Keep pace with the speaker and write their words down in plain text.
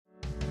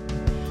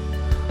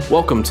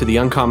Welcome to the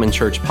Uncommon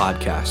Church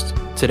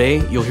podcast.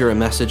 Today, you'll hear a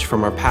message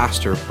from our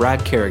pastor,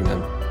 Brad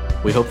Carignan.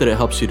 We hope that it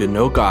helps you to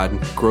know God,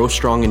 grow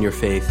strong in your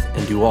faith,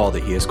 and do all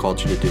that He has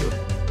called you to do.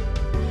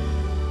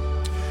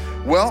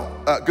 Well,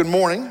 good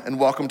morning and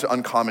welcome to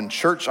Uncommon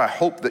Church. I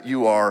hope that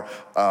you are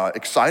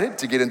excited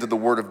to get into the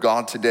Word of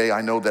God today.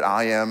 I know that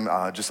I am.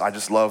 I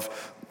just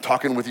love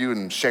talking with you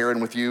and sharing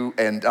with you.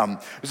 And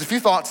there's a few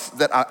thoughts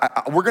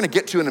that we're going to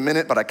get to in a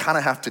minute, but I kind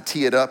of have to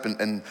tee it up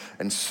and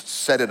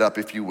set it up,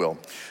 if you will.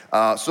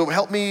 So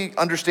help me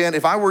understand.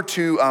 If I were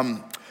to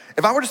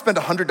spend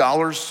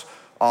 $100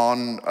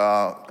 on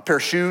a pair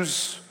of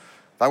shoes,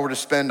 if I were to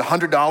spend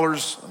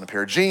 $100 on a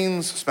pair of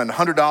jeans, spend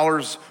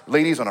 $100,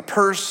 ladies, on a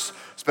purse,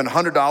 spend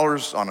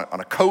 $100 on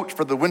a coat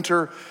for the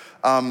winter,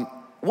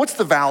 what's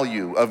the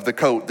value of the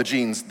coat, the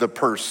jeans, the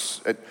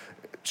purse,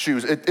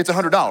 shoes? It's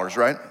 $100,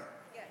 right?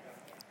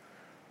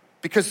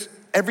 Because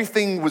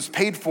everything was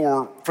paid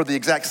for the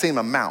exact same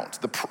amount.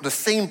 The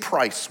same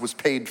price was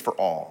paid for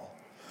all.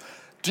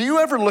 Do you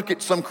ever look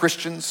at some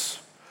Christians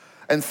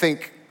and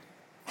think,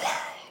 wow,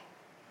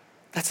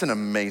 that's an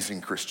amazing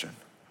Christian?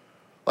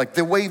 Like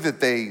the way that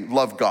they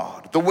love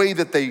God, the way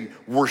that they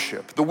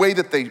worship, the way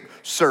that they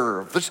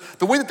serve,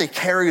 the way that they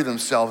carry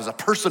themselves as a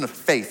person of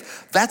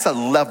faith, that's a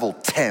level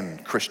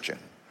 10 Christian.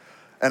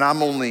 And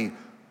I'm only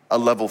a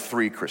level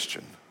 3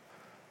 Christian.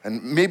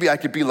 And maybe I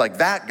could be like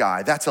that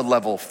guy. That's a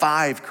level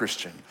 5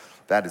 Christian.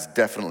 That is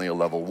definitely a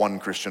level 1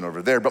 Christian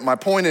over there. But my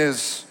point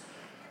is,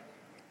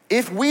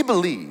 if we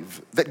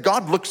believe that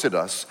God looks at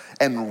us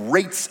and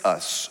rates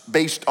us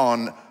based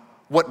on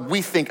what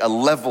we think a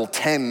level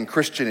 10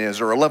 Christian is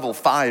or a level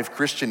 5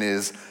 Christian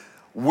is,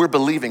 we're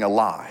believing a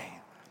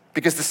lie.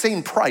 Because the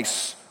same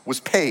price was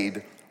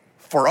paid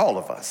for all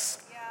of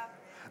us. Yeah.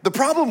 The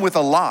problem with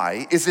a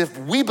lie is if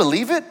we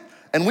believe it,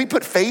 and we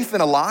put faith in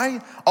a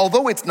lie,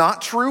 although it's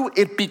not true,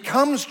 it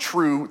becomes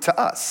true to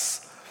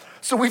us.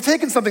 So we've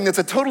taken something that's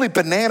a totally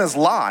bananas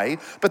lie,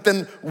 but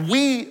then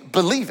we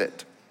believe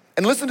it.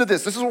 And listen to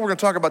this is what we're gonna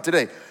talk about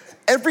today.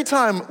 Every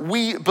time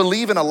we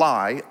believe in a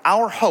lie,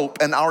 our hope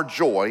and our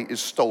joy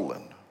is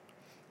stolen.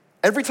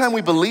 Every time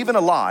we believe in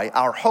a lie,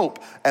 our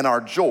hope and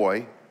our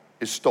joy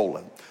is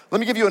stolen. Let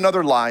me give you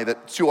another lie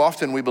that too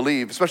often we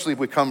believe, especially if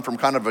we come from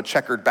kind of a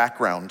checkered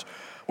background.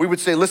 We would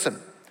say, listen,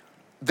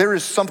 there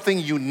is something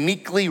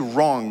uniquely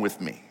wrong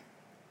with me.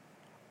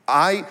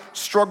 I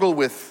struggle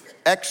with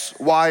X,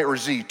 Y, or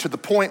Z to the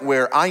point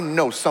where I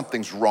know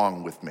something's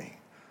wrong with me.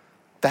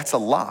 That's a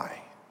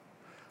lie.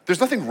 There's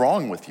nothing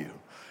wrong with you.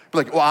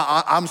 Like,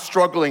 well, I'm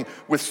struggling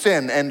with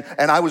sin and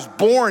I was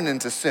born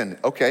into sin.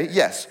 Okay,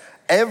 yes,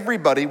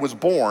 everybody was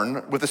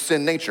born with a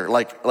sin nature,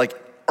 like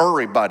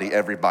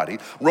everybody.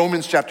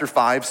 Romans chapter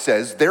 5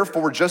 says,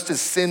 therefore, just as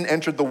sin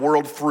entered the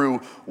world through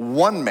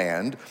one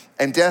man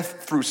and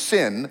death through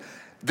sin,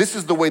 this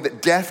is the way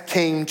that death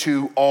came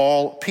to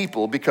all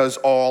people because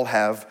all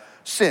have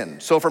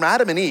sinned. So from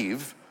Adam and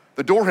Eve,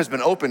 the door has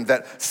been opened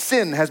that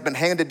sin has been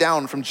handed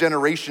down from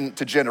generation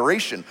to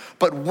generation.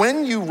 But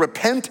when you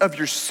repent of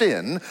your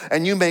sin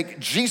and you make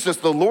Jesus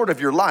the Lord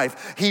of your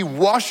life, He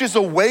washes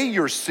away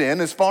your sin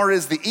as far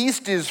as the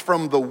east is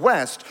from the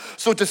west.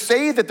 So to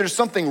say that there's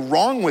something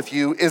wrong with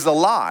you is a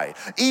lie.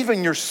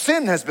 Even your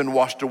sin has been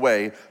washed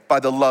away by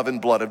the love and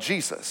blood of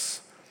Jesus.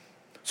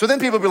 So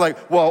then people be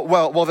like,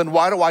 well, then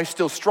why do I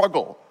still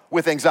struggle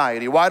with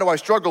anxiety? Why do I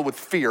struggle with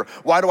fear?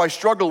 Why do I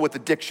struggle with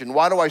addiction?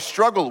 Why do I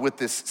struggle with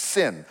this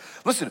sin?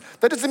 Listen,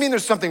 that doesn't mean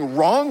there's something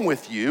wrong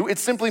with you. It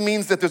simply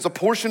means that there's a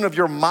portion of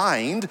your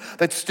mind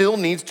that still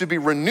needs to be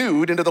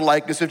renewed into the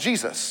likeness of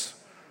Jesus.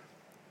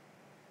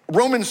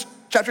 Romans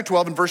chapter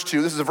 12 and verse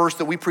 2, this is a verse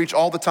that we preach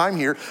all the time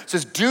here,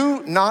 says,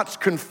 do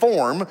not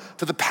conform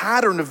to the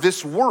pattern of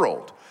this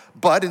world,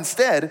 but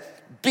instead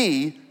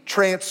be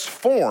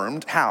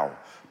transformed. How?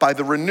 By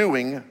the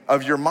renewing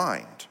of your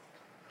mind.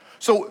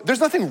 So there's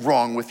nothing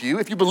wrong with you.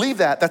 If you believe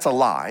that, that's a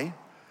lie.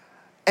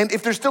 And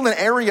if there's still an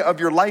area of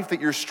your life that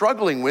you're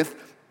struggling with,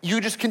 you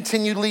just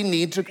continually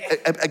need to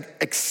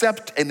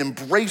accept and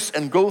embrace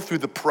and go through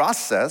the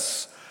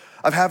process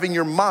of having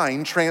your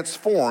mind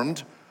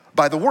transformed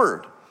by the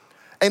Word.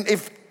 And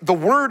if the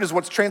Word is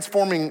what's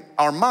transforming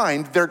our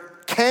mind, there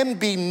can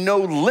be no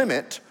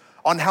limit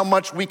on how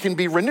much we can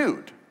be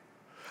renewed.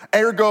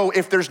 Ergo,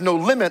 if there's no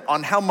limit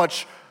on how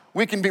much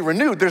we can be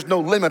renewed, there's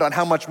no limit on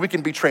how much we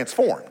can be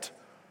transformed.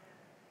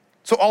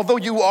 So although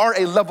you are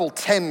a level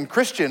 10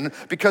 Christian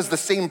because the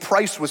same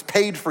price was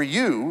paid for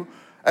you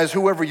as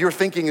whoever you're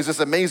thinking is this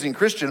amazing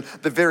Christian,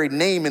 the very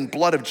name and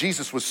blood of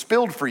Jesus was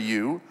spilled for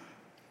you,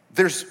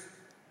 there's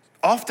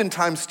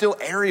oftentimes still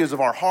areas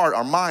of our heart,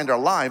 our mind, our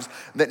lives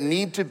that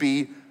need to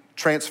be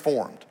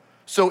transformed.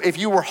 So if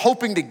you were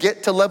hoping to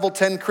get to level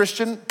 10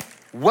 Christian,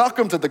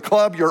 welcome to the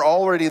club, you're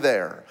already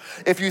there.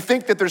 If you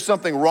think that there's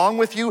something wrong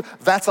with you,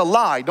 that's a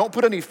lie. Don't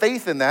put any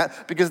faith in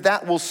that because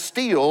that will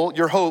steal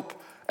your hope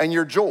and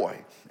your joy.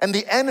 And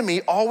the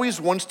enemy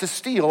always wants to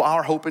steal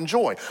our hope and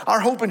joy. Our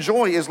hope and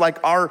joy is like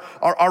our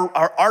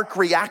arc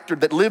reactor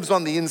that lives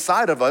on the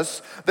inside of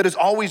us that is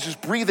always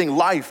just breathing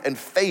life and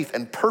faith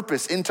and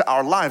purpose into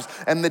our lives.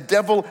 And the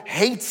devil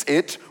hates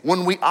it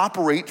when we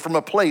operate from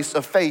a place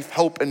of faith,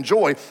 hope, and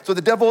joy. So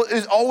the devil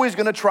is always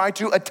gonna try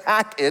to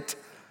attack it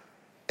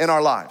in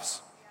our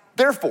lives.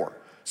 Therefore,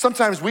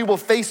 sometimes we will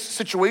face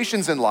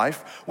situations in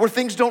life where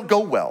things don't go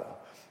well.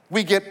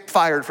 We get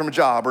fired from a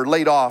job or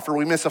laid off, or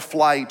we miss a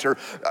flight, or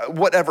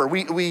whatever.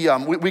 We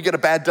get a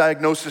bad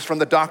diagnosis from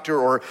the doctor,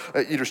 or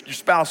your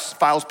spouse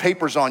files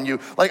papers on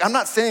you. Like, I'm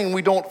not saying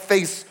we don't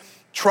face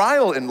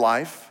trial in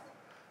life,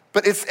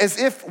 but it's as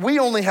if we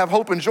only have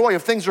hope and joy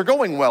if things are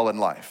going well in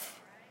life.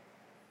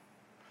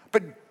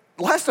 But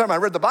last time I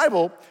read the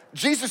Bible,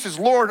 Jesus is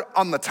Lord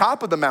on the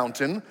top of the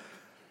mountain.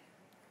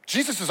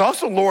 Jesus is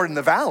also Lord in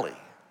the valley.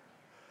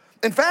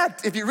 In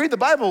fact, if you read the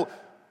Bible,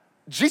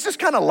 Jesus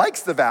kind of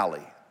likes the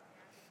valley.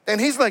 And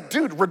he's like,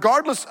 dude,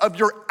 regardless of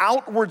your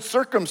outward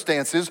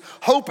circumstances,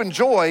 hope and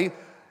joy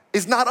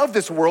is not of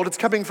this world, it's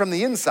coming from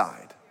the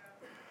inside.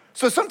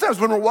 So sometimes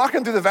when we're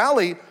walking through the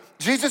valley,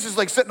 Jesus is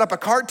like setting up a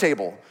card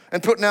table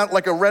and putting out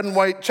like a red and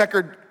white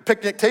checkered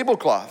picnic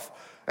tablecloth.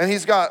 And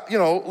he's got,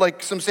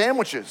 like some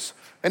sandwiches.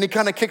 And he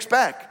kind of kicks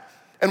back.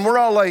 And we're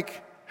all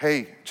like,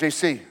 hey,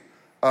 JC,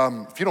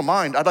 if you don't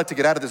mind, I'd like to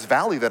get out of this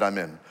valley that I'm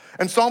in.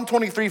 And Psalm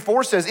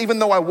 23:4 says, even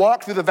though I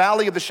walk through the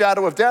valley of the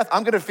shadow of death,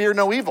 I'm gonna fear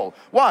no evil.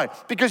 Why?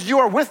 Because you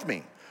are with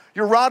me.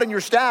 Your rod and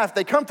your staff,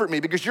 they comfort me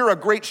because you're a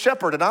great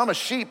shepherd and I'm a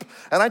sheep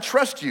and I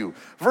trust you.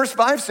 Verse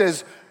 5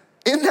 says,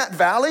 in that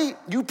valley,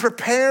 you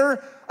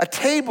prepare a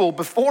table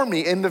before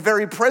me in the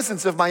very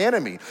presence of my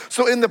enemy.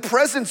 So in the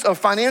presence of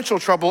financial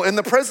trouble, in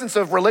the presence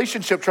of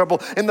relationship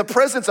trouble, in the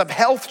presence of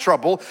health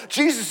trouble,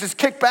 Jesus is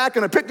kicked back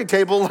on a picnic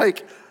table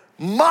like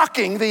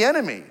mocking the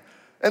enemy.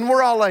 And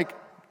we're all like,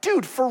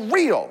 dude, for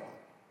real.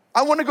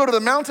 I wanna go to the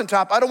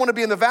mountaintop, I don't wanna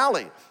be in the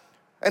valley.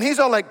 And he's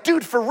all like,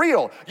 dude, for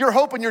real, your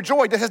hope and your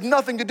joy, that has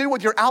nothing to do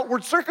with your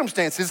outward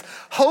circumstances.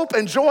 Hope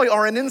and joy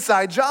are an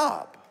inside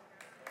job.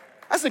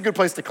 That's a good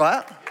place to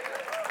clap.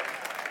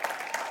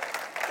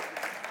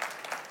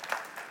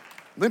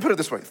 Let me put it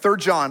this way, 3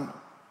 John,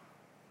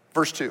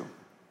 verse 2.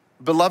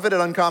 Beloved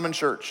at Uncommon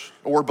Church,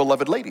 or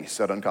beloved ladies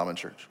at Uncommon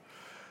Church,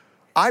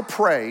 I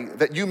pray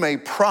that you may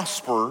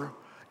prosper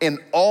in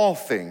all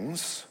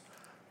things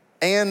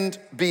and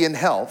be in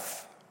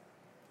health.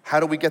 How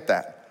do we get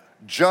that?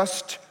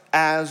 Just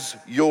as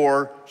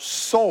your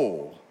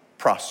soul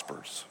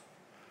prospers.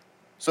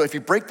 So if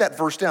you break that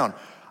verse down,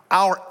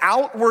 our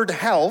outward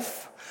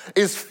health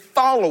is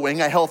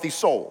following a healthy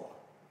soul.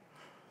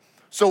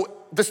 So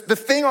the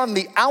thing on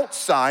the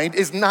outside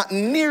is not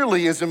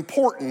nearly as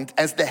important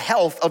as the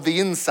health of the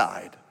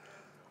inside.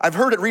 I've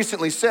heard it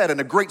recently said in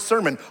a great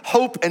sermon,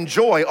 hope and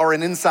joy are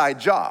an inside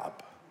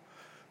job.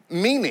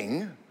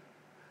 Meaning,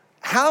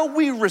 how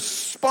we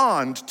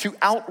respond to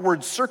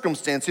outward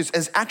circumstances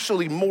is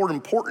actually more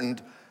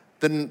important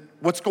than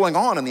what's going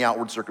on in the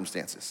outward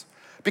circumstances.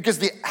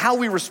 Because how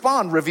we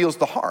respond reveals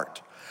the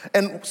heart.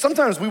 And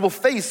sometimes we will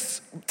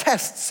face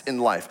tests in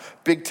life,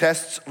 big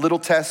tests, little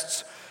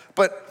tests,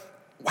 but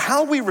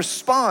how we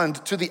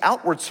respond to the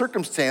outward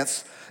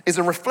circumstance is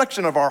a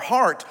reflection of our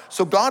heart.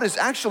 So God is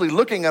actually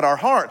looking at our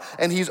heart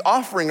and he's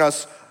offering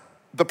us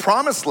the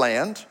promised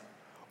land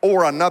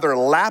or another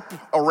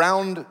lap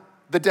around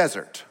the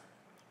desert.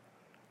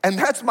 And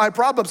that's my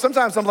problem.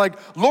 Sometimes I'm like,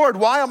 Lord,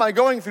 why am I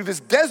going through this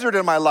desert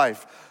in my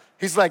life?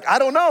 He's like, I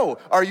don't know.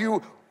 Are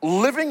you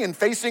living and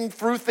facing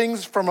through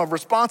things from a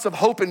response of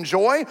hope and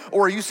joy,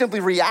 or are you simply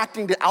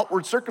reacting to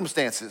outward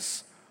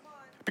circumstances?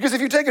 Because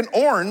if you take an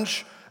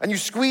orange and you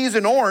squeeze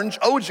an orange,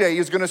 OJ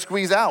is gonna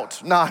squeeze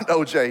out. Not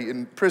OJ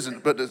in prison,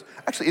 but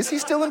actually, is he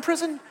still in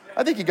prison?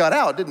 I think he got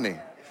out, didn't he?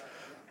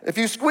 If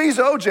you squeeze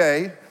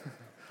OJ,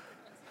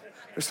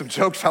 there's some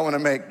jokes I wanna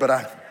make, but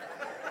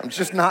I'm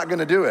just not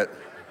gonna do it.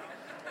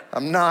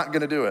 I'm not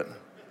gonna do it.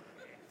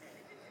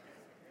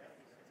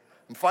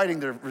 I'm fighting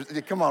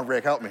to, come on,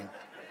 Rick, help me.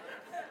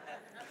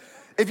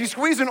 If you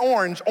squeeze an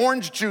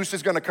orange juice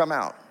is gonna come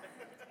out.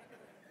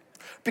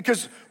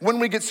 Because when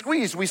we get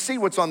squeezed, we see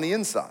what's on the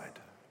inside.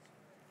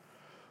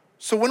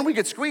 So when we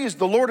get squeezed,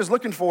 the Lord is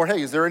looking for,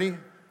 hey, is there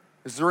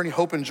any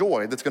hope and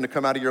joy that's gonna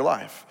come out of your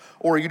life?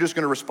 Or are you just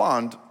gonna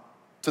respond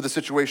to the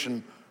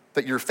situation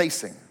that you're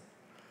facing?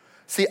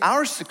 See,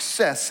 our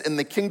success in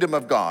the kingdom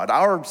of God,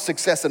 our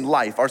success in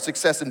life, our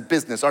success in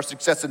business, our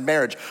success in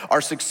marriage,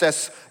 our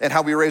success in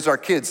how we raise our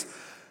kids,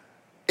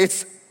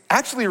 it's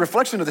actually a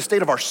reflection of the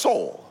state of our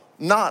soul,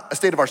 not a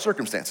state of our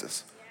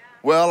circumstances.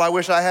 Well, I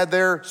wish I had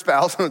their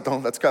spouse,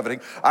 that's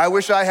coveting. I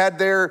wish I had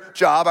their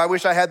job. I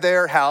wish I had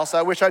their house.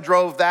 I wish I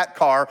drove that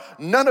car.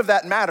 None of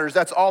that matters.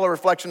 That's all a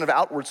reflection of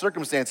outward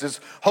circumstances.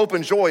 Hope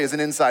and joy is an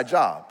inside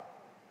job.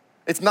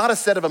 It's not a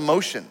set of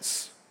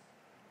emotions.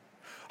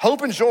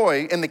 Hope and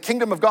joy in the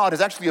kingdom of God is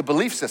actually a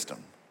belief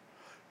system.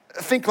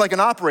 Think like an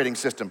operating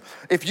system.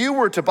 If you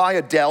were to buy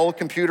a Dell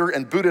computer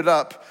and boot it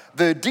up,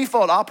 the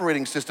default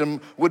operating system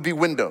would be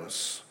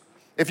Windows.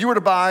 If you were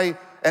to buy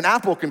an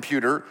Apple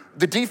computer,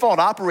 the default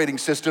operating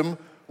system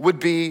would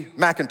be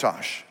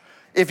Macintosh.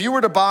 If you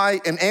were to buy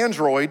an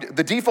Android,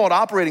 the default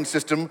operating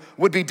system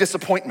would be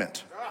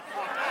disappointment.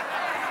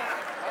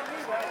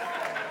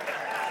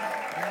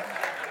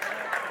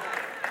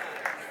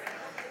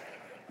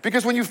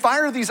 Because when you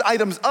fire these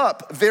items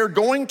up, they're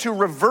going to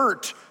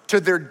revert to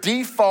their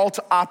default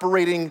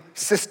operating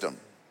system.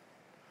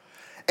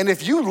 And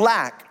if you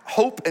lack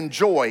hope and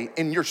joy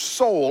in your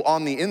soul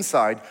on the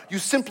inside, you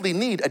simply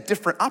need a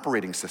different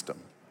operating system.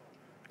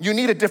 You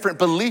need a different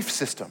belief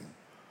system.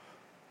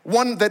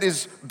 One that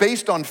is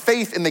based on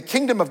faith in the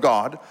kingdom of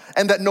God,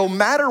 and that no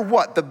matter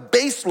what, the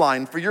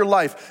baseline for your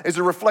life is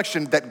a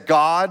reflection that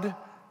God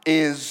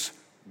is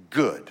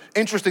good.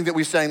 Interesting that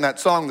we sang that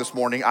song this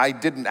morning. I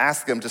didn't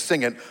ask them to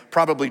sing it,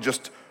 probably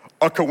just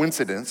a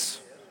coincidence.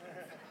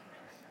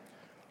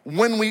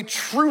 When we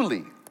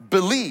truly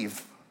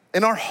believe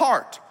in our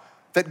heart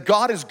that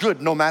God is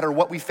good no matter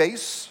what we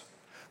face,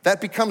 that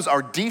becomes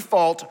our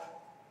default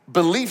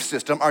belief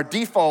system, our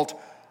default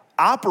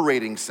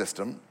operating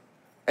system,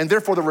 and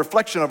therefore the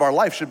reflection of our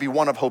life should be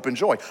one of hope and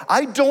joy.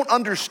 I don't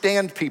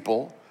understand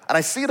people, and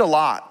I see it a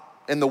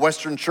lot in the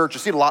Western church, I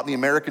see it a lot in the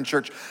American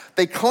church.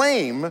 They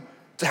claim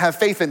to have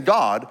faith in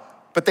God,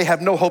 but they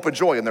have no hope and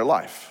joy in their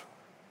life.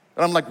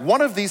 And I'm like,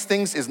 one of these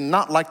things is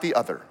not like the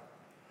other.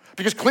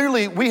 Because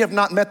clearly we have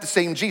not met the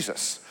same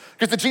Jesus.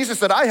 Because the Jesus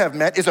that I have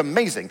met is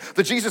amazing.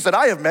 The Jesus that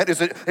I have met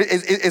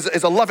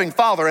is a loving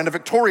Father and a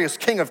victorious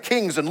King of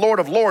kings and Lord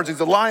of lords. He's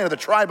the Lion of the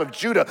tribe of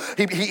Judah.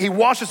 He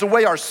washes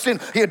away our sin.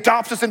 He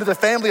adopts us into the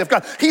family of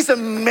God. He's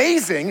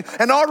amazing,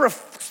 and our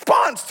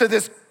response to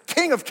this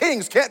King of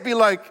kings can't be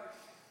like,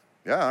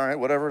 yeah, all right,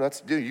 whatever,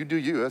 you do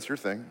you, that's your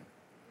thing.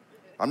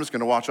 I'm just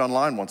gonna watch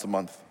online once a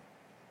month.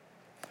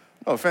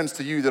 No offense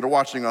to you that are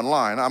watching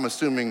online. I'm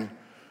assuming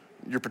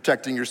you're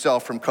protecting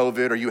yourself from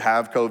COVID, or you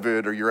have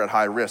COVID, or you're at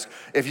high risk.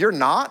 If you're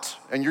not,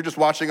 and you're just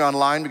watching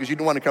online because you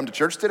don't want to come to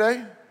church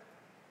today,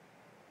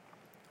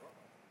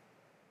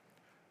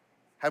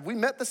 have we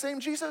met the same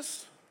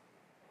Jesus?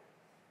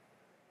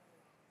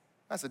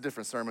 That's a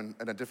different sermon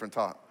and a different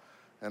talk,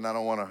 and I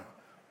don't want to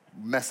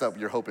mess up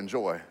your hope and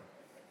joy.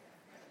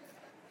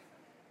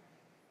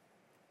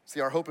 See,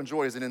 our hope and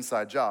joy is an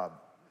inside job.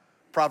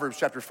 Proverbs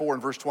chapter 4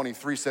 and verse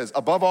 23 says,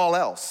 above all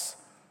else,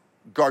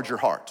 guard your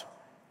heart.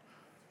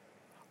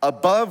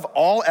 Above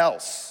all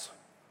else,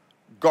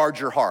 guard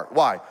your heart.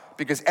 Why?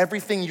 Because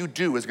everything you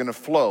do is gonna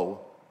flow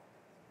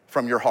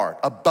from your heart.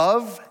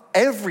 Above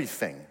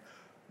everything,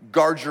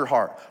 guard your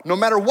heart. No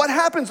matter what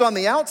happens on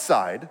the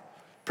outside,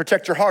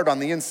 protect your heart on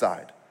the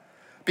inside.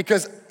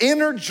 Because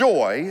inner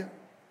joy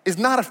is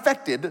not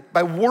affected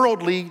by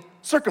worldly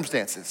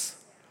circumstances.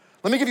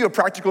 Let me give you a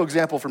practical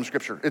example from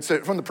scripture. It's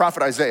from the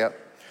prophet Isaiah,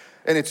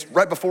 and it's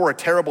right before a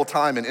terrible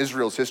time in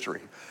Israel's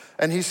history.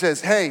 And he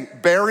says, hey,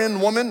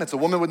 barren woman, that's a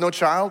woman with no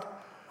child,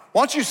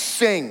 why don't you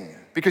sing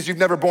because you've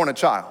never born a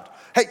child?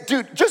 Hey,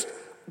 dude,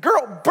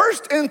 girl,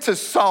 burst into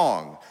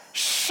song.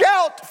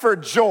 Shout for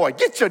joy.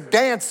 Get your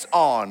dance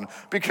on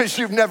because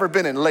you've never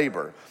been in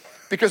labor.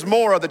 Because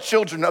more are the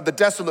children of the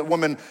desolate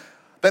woman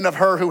than of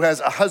her who has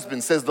a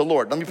husband, says the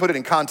Lord. Let me put it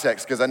in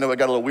context because I know it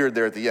got a little weird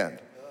there at the end.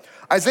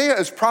 Isaiah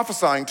is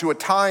prophesying to a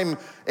time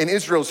in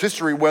Israel's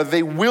history where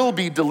they will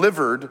be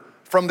delivered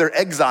from their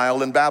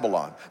exile in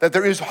Babylon, that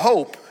there is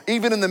hope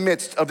even in the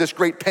midst of this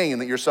great pain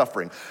that you're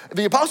suffering.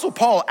 The Apostle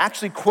Paul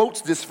actually quotes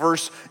this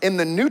verse in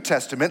the New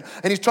Testament,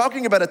 and he's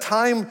talking about a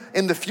time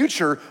in the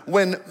future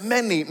when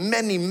many,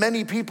 many,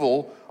 many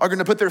people are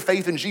gonna put their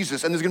faith in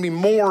Jesus, and there's gonna be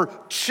more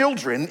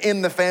children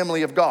in the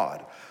family of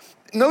God.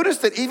 Notice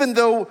that even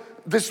though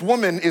this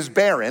woman is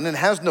barren and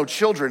has no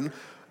children,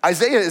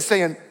 Isaiah is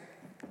saying,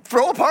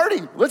 throw a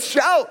party, let's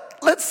shout,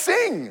 let's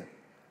sing.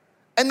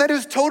 And that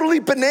is totally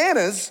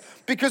bananas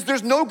because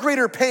there's no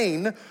greater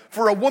pain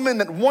for a woman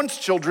that wants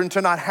children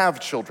to not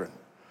have children.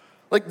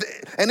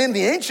 And in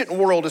the ancient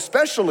world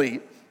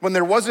especially, when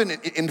there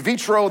wasn't in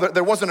vitro,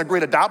 there wasn't a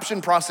great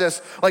adoption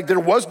process, there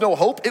was no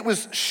hope, it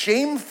was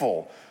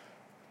shameful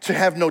to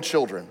have no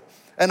children.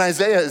 And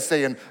Isaiah is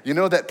saying, you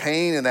know that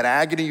pain and that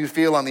agony you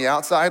feel on the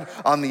outside?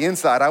 On the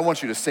inside, I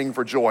want you to sing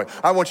for joy.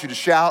 I want you to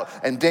shout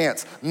and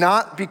dance,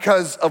 not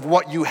because of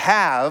what you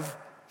have,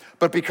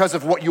 but because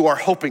of what you are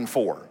hoping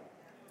for.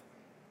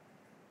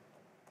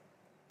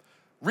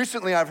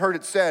 Recently, I've heard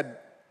it said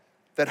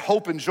that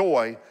hope and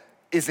joy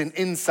is an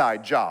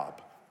inside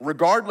job.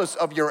 Regardless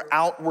of your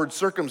outward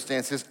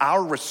circumstances,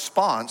 our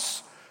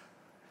response,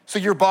 so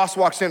your boss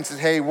walks in and says,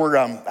 hey, we're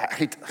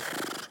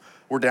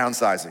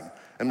downsizing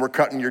and we're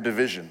cutting your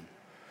division.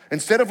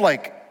 Instead of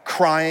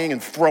crying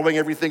and throwing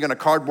everything in a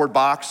cardboard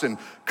box and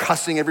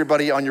cussing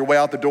everybody on your way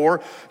out the door,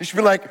 you should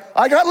be like,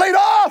 I got laid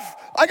off.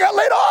 I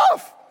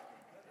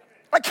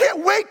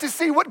can't wait to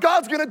see what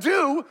God's gonna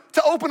do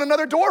to open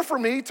another door for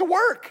me to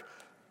work.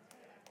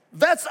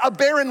 That's a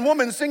barren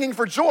woman singing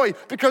for joy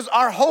because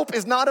our hope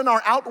is not in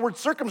our outward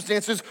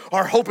circumstances.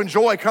 Our hope and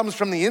joy comes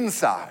from the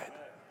inside.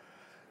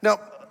 Now,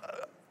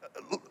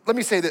 let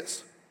me say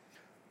this.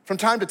 From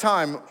time to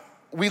time,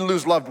 we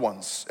lose loved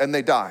ones and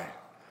they die.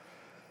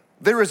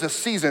 there is a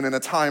season and a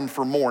time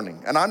for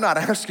mourning. And I'm not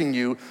asking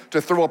you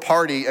to throw a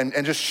party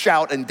and just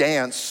shout and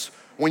dance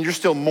when you're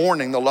still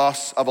mourning the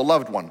loss of a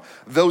loved one.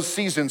 Those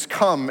seasons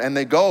come and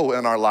they go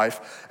in our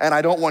life, and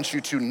I don't want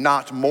you to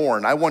not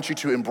mourn. I want you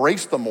to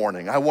embrace the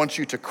mourning. I want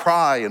you to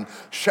cry and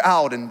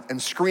shout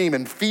and scream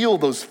and feel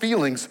those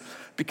feelings,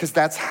 because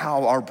that's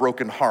how our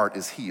broken heart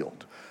is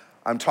healed.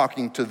 I'm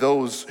talking to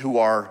those who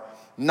are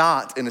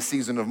not in a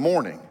season of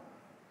mourning,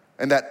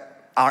 and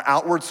that our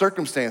outward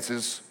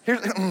circumstances,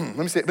 let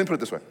me put it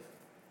this way.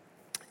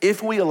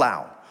 If we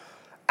allow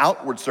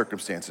outward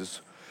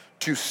circumstances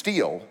to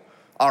steal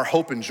our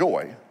hope and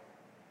joy,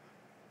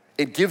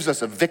 it gives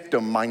us a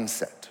victim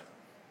mindset.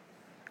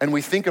 And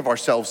we think of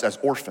ourselves as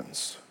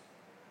orphans.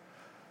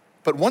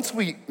 But once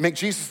we make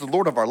Jesus the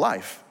Lord of our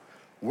life,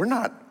 we're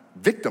not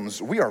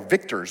victims, we are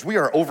victors, we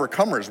are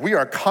overcomers, we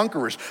are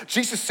conquerors.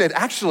 Jesus said,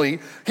 actually,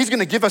 he's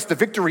gonna give us the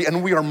victory,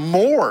 and we are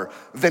more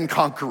than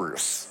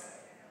conquerors.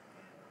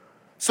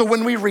 So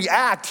when we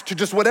react to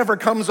just whatever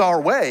comes our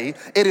way,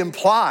 it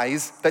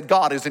implies that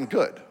God isn't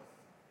good.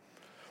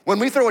 When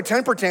we throw a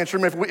temper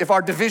tantrum, if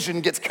our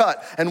division gets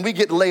cut and we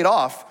get laid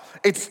off,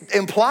 it's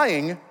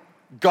implying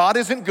God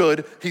isn't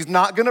good, he's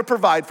not gonna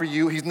provide for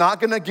you, he's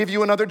not gonna give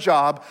you another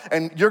job,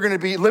 and you're gonna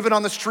be living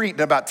on the street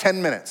in about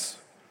 10 minutes.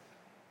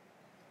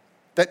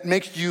 That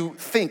makes you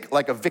think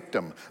like a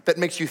victim, that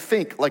makes you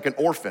think like an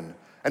orphan.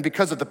 And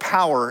because of the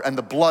power and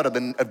the blood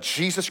of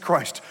Jesus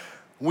Christ,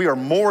 we are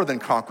more than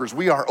conquerors,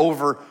 we are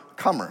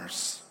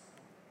overcomers.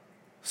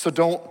 So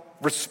don't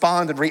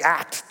respond and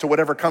react to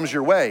whatever comes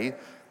your way.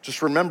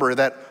 Just remember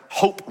that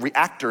hope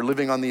reactor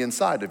living on the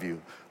inside of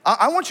you.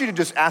 I want you to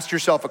just ask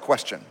yourself a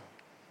question.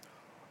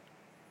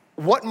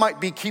 What might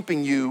be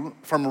keeping you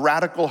from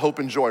radical hope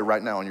and joy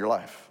right now in your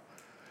life?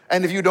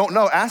 And if you don't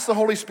know, ask the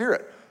Holy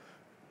Spirit.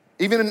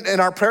 Even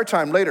in our prayer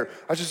time later,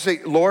 I just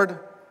say, Lord,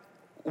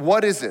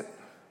 what is it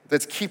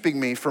that's keeping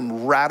me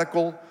from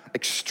radical,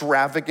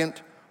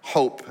 extravagant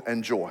hope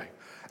and joy?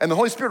 And the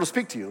Holy Spirit will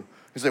speak to you.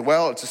 He'll say,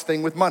 well, it's this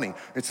thing with money.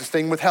 It's this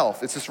thing with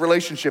health. It's this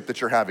relationship that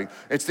you're having.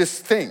 It's this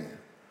thing.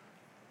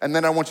 And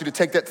then I want you to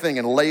take that thing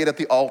and lay it at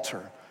the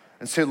altar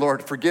and say,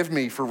 Lord, forgive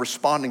me for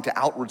responding to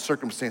outward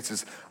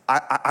circumstances.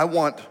 I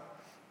want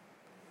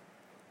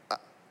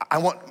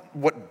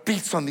what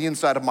beats on the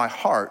inside of my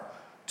heart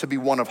to be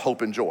one of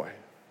hope and joy.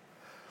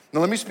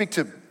 Now let me speak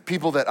to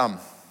people that,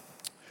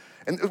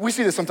 and we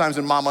see this sometimes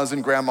in mamas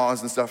and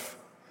grandmas and stuff,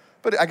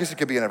 but I guess it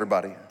could be in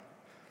everybody.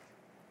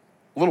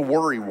 Little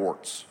worry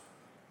warts.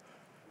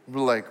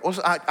 We're like, well,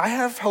 I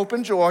have hope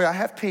and joy, I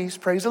have peace,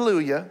 praise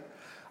hallelujah.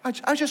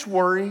 I just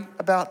worry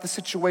about the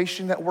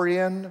situation that we're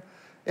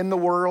in the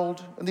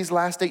world in these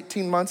last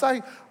 18 months.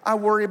 I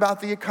worry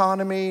about the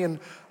economy, and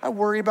I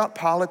worry about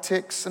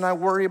politics, and I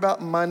worry about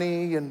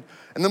money, and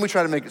then we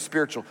try to make it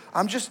spiritual.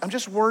 I'm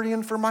just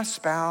worrying for my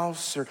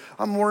spouse, or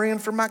I'm worrying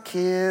for my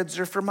kids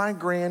or for my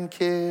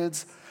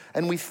grandkids.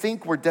 And we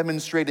think we're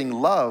demonstrating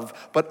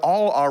love, but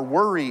all our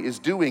worry is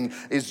doing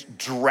is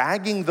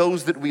dragging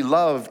those that we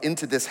love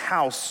into this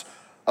house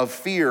of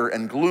fear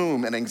and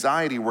gloom and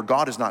anxiety where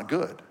God is not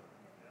good.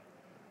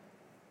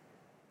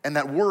 And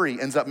that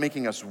worry ends up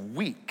making us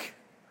weak.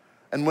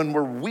 And when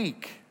we're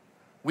weak,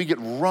 we get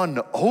run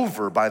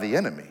over by the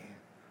enemy.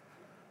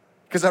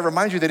 Because I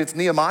remind you that it's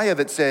Nehemiah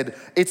that said,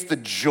 it's the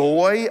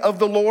joy of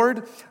the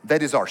Lord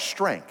that is our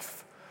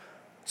strength.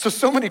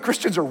 So many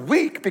Christians are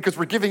weak because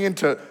we're giving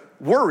into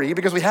worry,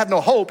 because we have no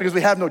hope, because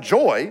we have no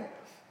joy.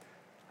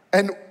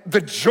 And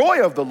the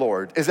joy of the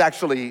Lord is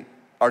actually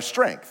our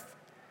strength.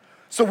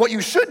 So what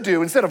you should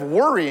do, instead of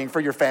worrying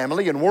for your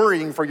family and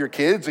worrying for your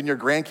kids and your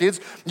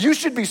grandkids, you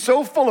should be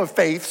so full of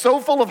faith, so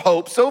full of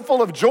hope, so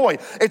full of joy.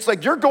 It's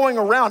like you're going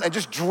around and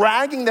just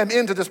dragging them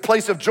into this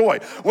place of joy.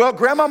 Well,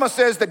 grandmama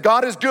says that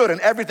God is good and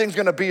everything's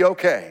gonna be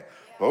okay.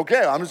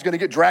 Okay, I'm just gonna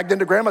get dragged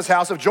into grandma's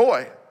house of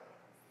joy.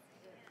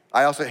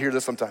 I also hear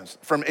this sometimes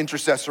from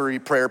intercessory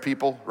prayer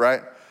people,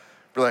 right?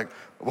 They're like,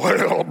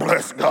 well,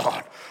 bless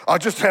God, I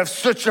just have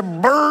such a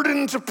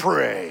burden to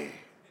pray.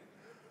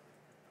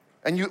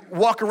 And you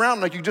walk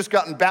around like you've just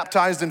gotten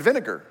baptized in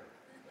vinegar.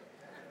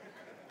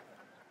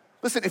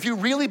 Listen, if you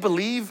really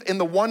believe in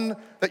the one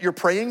that you're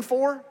praying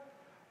for,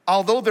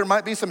 although there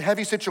might be some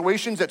heavy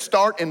situations that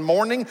start in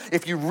mourning,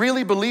 if you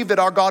really believe that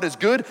our God is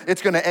good,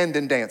 it's gonna end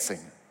in dancing.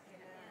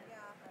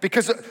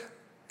 Because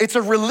it's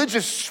a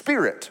religious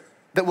spirit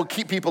that will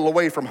keep people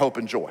away from hope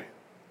and joy.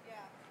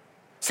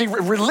 See,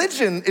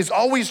 religion is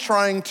always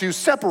trying to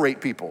separate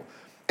people.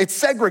 It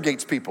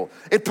segregates people.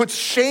 It puts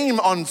shame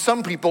on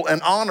some people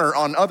and honor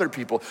on other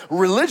people.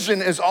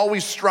 Religion is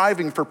always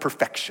striving for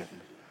perfection.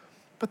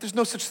 But there's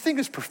no such thing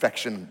as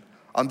perfection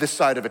on this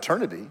side of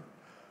eternity.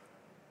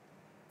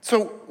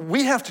 So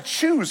we have to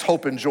choose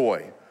hope and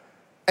joy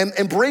and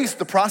embrace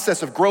the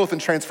process of growth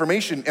and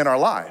transformation in our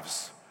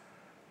lives.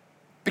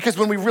 Because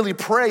when we really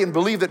pray and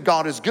believe that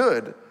God is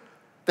good,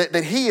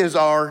 that he is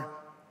our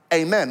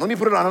amen. Let me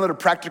put it on another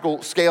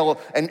practical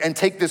scale and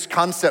take this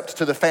concept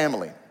to the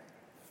family.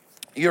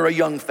 You're a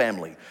young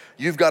family.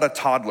 You've got a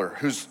toddler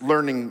who's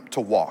learning to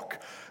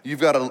walk. You've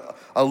got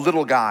a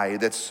little guy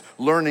that's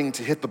learning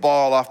to hit the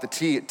ball off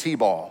the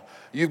T-ball.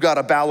 You've got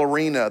a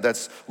ballerina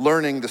that's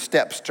learning the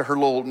steps to her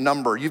little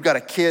number. You've got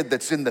a kid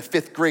that's in the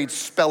 5th grade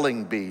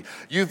spelling bee.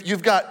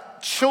 You've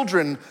got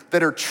children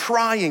that are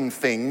trying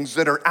things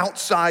that are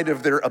outside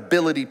of their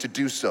ability to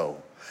do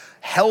so.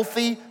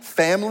 Healthy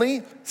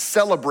family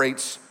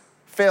celebrates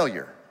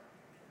failure.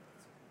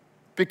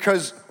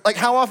 Because, like,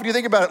 how often do you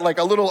think about it, like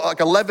a little, like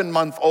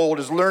 11-month-old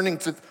is learning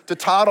to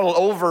toddle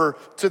over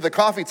to the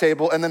coffee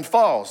table and then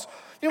falls.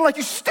 You're like,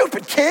 you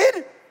stupid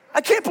kid,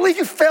 I can't believe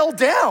you fell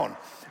down.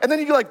 And then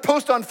you like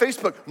post on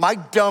Facebook, my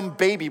dumb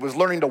baby was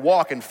learning to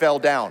walk and fell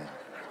down.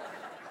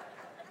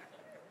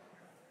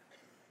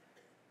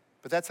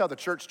 But that's how the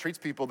church treats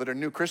people that are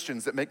new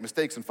Christians that make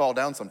mistakes and fall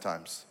down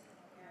sometimes.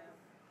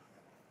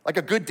 Like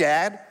a good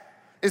dad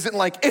isn't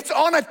like, it's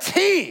on a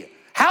tee.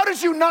 How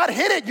did you not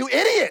hit it, you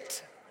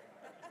idiot?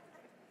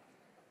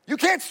 You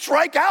can't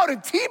strike out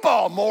in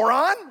T-ball,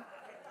 moron.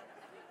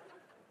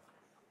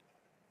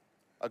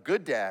 A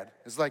good dad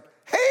is like,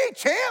 hey,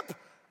 champ,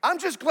 I'm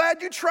just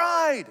glad you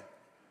tried.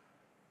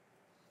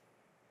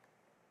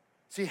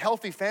 See,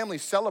 healthy family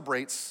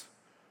celebrates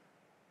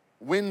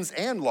wins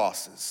and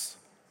losses.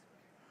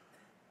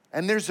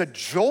 And there's a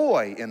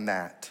joy in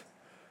that.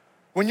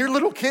 When your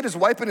little kid is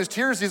wiping his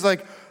tears, he's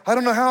like, I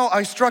don't know how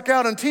I struck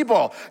out on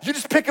T-ball. You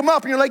just pick him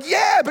up and you're like,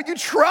 yeah, but you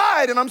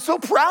tried and I'm so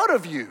proud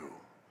of you.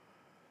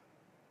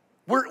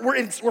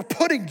 We're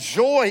putting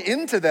joy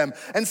into them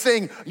and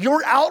saying,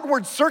 your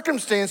outward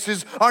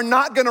circumstances are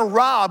not gonna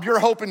rob your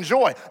hope and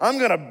joy. I'm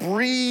gonna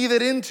breathe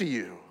it into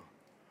you.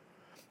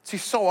 See,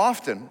 so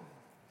often,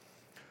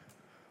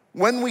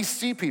 when we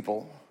see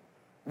people,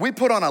 we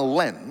put on a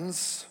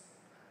lens,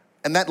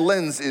 and that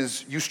lens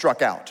is you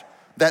struck out.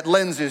 That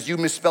lens is you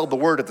misspelled the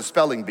word at the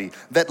spelling bee.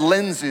 That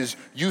lens is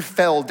you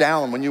fell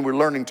down when you were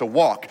learning to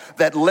walk.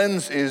 That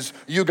lens is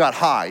you got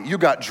high, you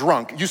got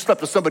drunk, you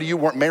slept with somebody you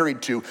weren't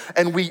married to.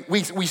 And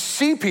we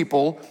see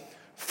people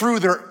through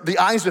the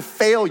eyes of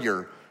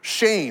failure,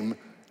 shame,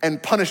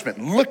 and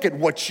punishment. Look at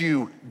what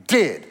you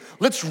did.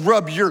 Let's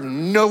rub your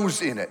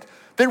nose in it.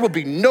 There will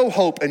be no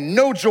hope and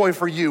no joy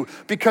for you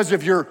because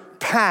of your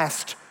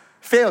past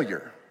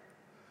failure.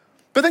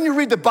 But then you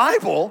read the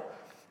Bible,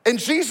 and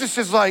Jesus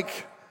is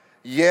like,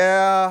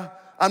 yeah,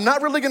 I'm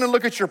not really gonna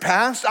look at your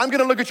past. I'm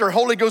gonna look at your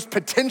Holy Ghost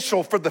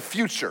potential for the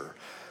future.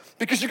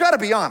 Because you gotta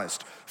be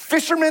honest,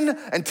 fishermen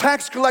and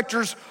tax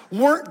collectors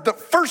weren't the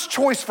first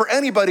choice for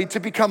anybody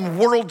to become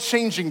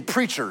world-changing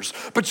preachers.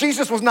 But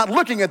Jesus was not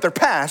looking at their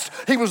past,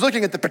 he was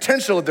looking at the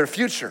potential of their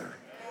future.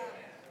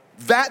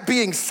 That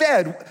being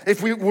said,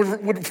 if we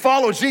would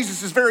follow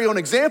Jesus' very own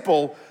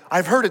example,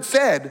 I've heard it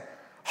said,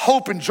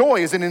 hope and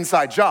joy is an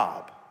inside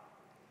job.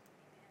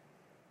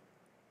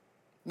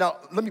 Now,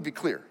 let me be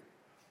clear.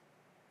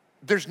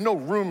 There's no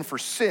room for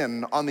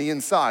sin on the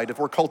inside if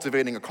we're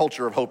cultivating a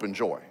culture of hope and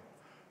joy.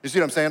 You see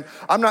what I'm saying?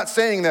 I'm not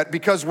saying that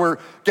because we're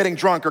getting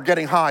drunk or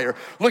getting high or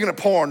looking at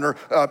porn or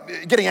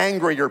getting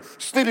angry or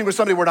sleeping with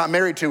somebody we're not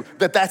married to,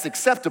 that that's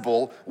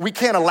acceptable. We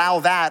can't allow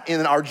that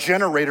in our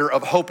generator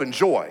of hope and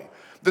joy.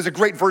 There's a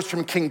great verse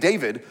from King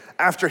David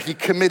after he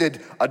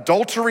committed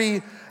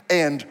adultery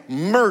and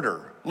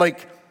murder,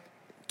 like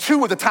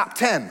 2 of the top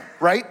 10,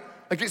 right?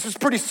 Like it's just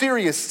pretty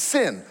serious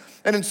sin.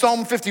 And in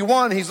Psalm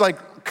 51, he's like,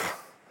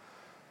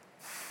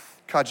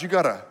 God, you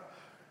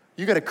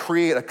gotta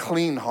create a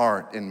clean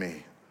heart in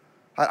me.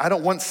 I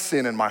don't want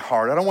sin in my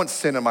heart. I don't want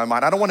sin in my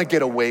mind. I don't want to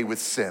get away with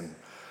sin.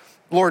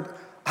 Lord,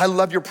 I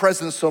love your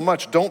presence so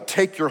much. Don't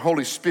take your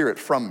Holy Spirit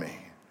from me.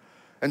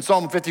 In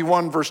Psalm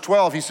 51, verse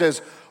 12, he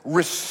says,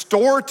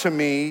 restore to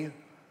me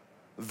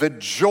the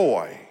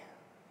joy.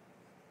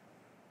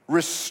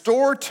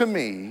 Restore to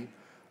me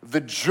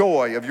the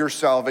joy of your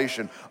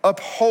salvation.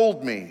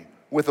 Uphold me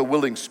with a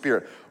willing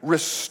spirit.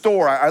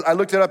 Restore. I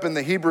looked it up in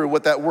the Hebrew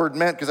what that word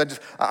meant because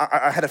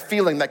I had a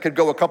feeling that could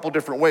go a couple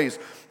different ways.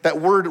 That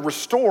word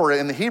restore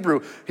in the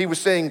Hebrew, he was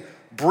saying,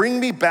 bring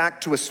me back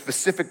to a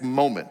specific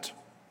moment.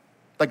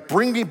 Like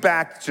bring me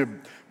back to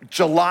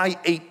July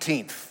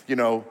 18th,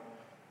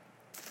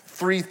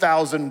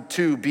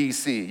 3002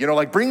 BC.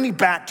 Like bring me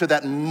back to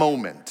that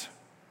moment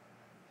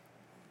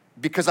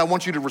because I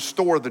want you to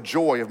restore the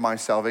joy of my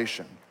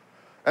salvation.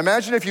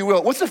 Imagine, if you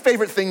will, what's the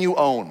favorite thing you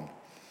own?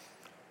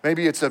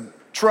 Maybe it's a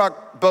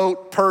truck,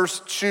 boat,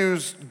 purse,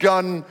 shoes,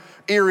 gun,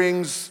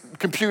 earrings,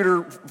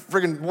 computer,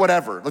 friggin'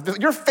 whatever.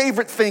 Like your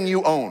favorite thing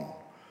you own.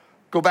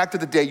 Go back to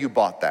the day you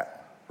bought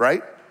that,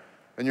 right?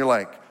 And you're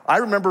like, I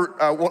remember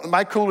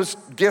my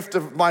coolest gift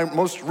of my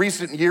most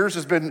recent years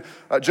has been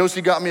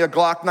Josie got me a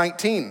Glock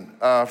 19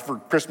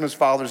 for Christmas,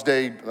 Father's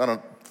Day, I don't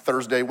know,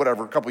 Thursday,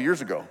 whatever, a couple years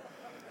ago.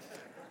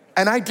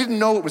 And I didn't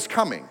know it was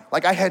coming.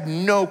 Like I had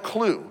no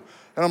clue.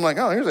 And I'm like,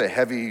 oh, here's a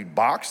heavy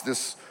box,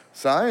 this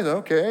size,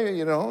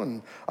 okay,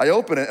 and I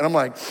open it and I'm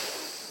like,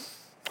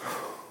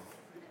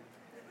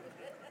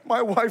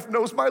 my wife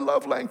knows my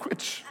love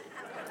language.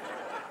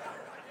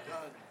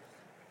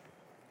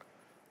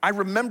 I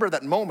remember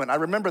that moment. I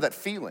remember that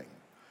feeling.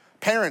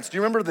 Parents, do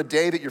you remember the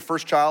day that your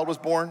first child was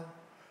born?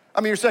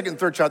 I mean, your second and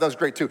third child, that was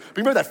great too. But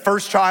you remember that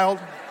first child?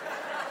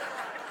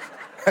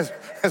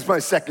 as my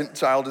second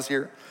child is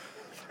here.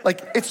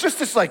 Like, it's just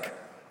this like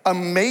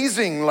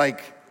amazing,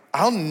 like,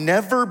 I'll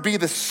never be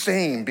the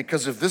same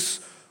because of this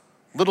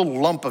little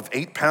lump of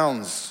 8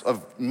 pounds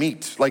of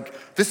meat.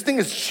 Like, this thing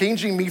is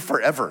changing me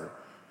forever.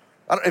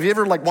 Have you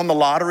ever like won the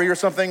lottery or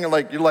something? And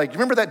like, you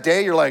remember that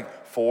day? You're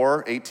like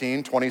 4,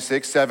 18,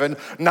 26, 7,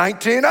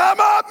 19, I'm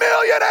a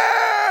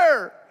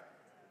millionaire.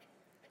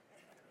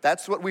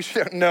 That's what we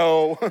should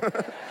know.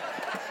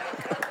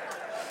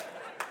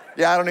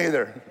 Yeah, I don't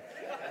either.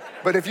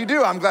 But if you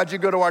do, I'm glad you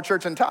go to our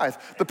church and tithe.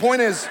 The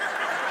point is,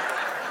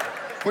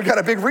 we got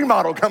a big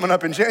remodel coming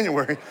up in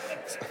January.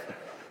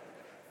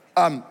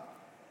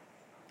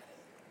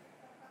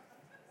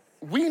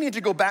 We need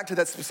to go back to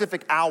that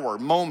specific hour,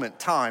 moment,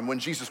 time when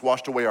Jesus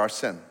washed away our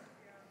sin.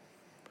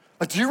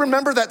 Like, do you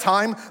remember that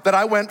time that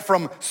I went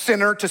from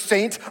sinner to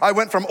saint? I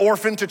went from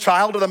orphan to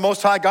child of the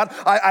Most High God.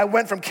 I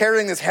went from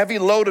carrying this heavy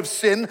load of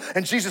sin,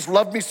 and Jesus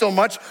loved me so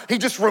much, he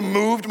just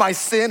removed my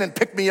sin and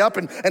picked me up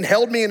and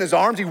held me in his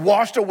arms. He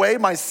washed away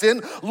my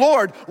sin.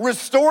 Lord,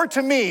 restore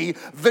to me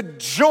the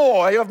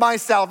joy of my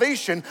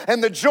salvation,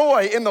 and the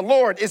joy in the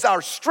Lord is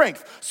our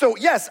strength. So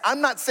yes,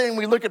 I'm not saying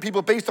we look at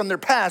people based on their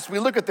past. We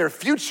look at their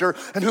future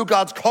and who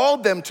God's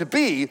called them to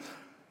be,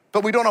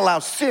 but we don't allow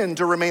sin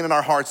to remain in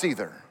our hearts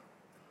either.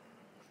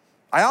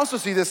 I also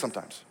see this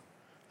sometimes.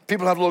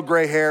 People have a little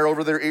gray hair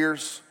over their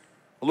ears,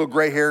 a little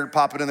gray hair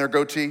popping in their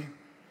goatee,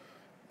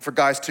 for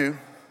guys too.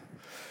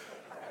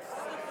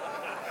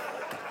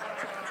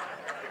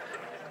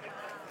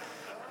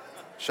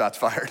 Shots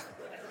fired.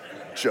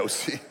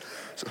 Josie.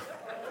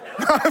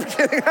 No, I'm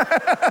kidding.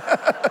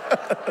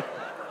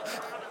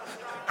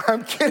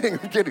 I'm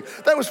kidding.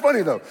 That was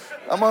funny though.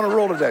 I'm on a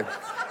roll today.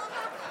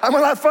 I'm a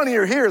lot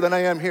funnier here than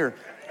I am here.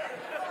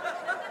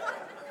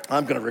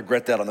 I'm gonna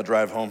regret that on the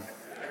drive home.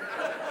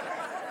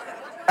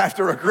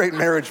 After a great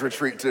marriage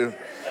retreat too.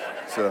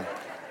 So,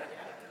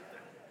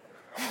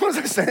 what was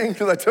I saying?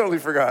 Because I totally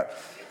forgot.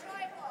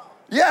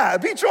 Yeah,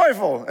 be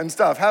joyful and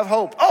stuff, have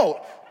hope. Oh,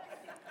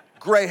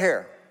 gray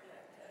hair.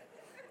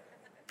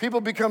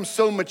 People become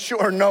so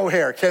mature, no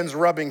hair. Ken's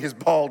rubbing his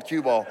bald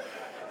cue ball.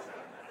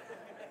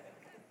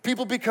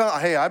 People become,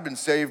 hey, I've been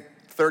saved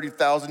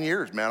 30,000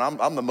 years, man.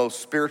 I'm the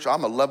most spiritual,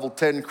 I'm a level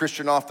 10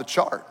 Christian off the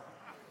chart.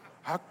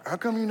 How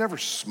come you never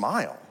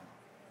smile?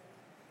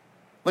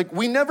 Like,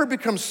 we never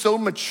become so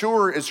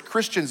mature as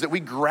Christians that we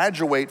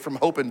graduate from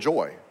hope and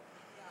joy.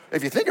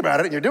 If you think about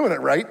it and you're doing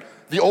it right,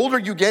 the older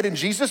you get in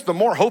Jesus, the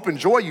more hope and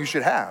joy you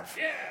should have.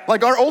 Yeah.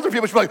 Like, our older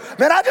people should be like,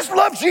 man, I just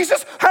love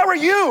Jesus. How are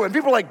you? And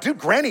people are like, dude,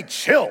 Granny,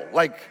 chill.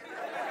 Like,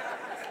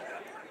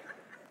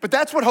 but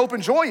that's what hope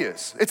and joy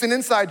is. It's an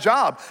inside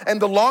job. And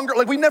the longer,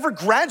 like, we never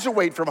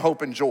graduate from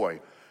hope and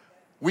joy.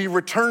 We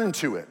return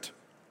to it.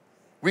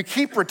 We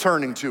keep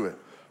returning to it.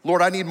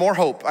 Lord, I need more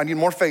hope. I need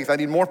more faith. I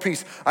need more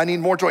peace. I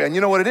need more joy. And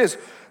you know what it is?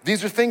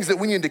 These are things that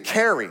we need to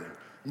carry.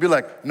 And be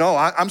like, no,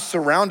 I'm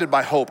surrounded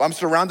by hope. I'm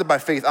surrounded by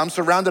faith. I'm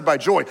surrounded by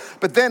joy.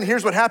 But then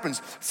here's what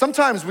happens.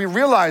 Sometimes we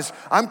realize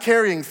I'm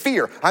carrying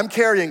fear. I'm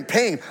carrying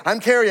pain. I'm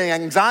carrying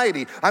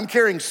anxiety. I'm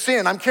carrying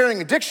sin. I'm carrying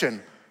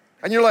addiction.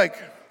 And you're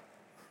like,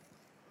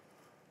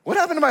 what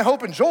happened to my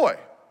hope and joy?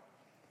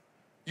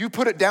 You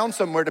put it down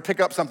somewhere to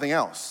pick up something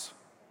else.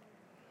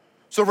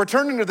 So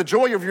returning to the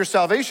joy of your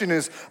salvation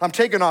is, I'm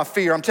taking off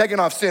fear, I'm taking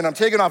off sin, I'm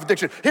taking off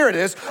addiction. Here it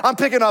is, I'm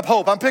picking up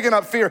hope, I'm picking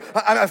up fear,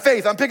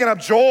 faith, I'm picking up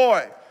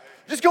joy.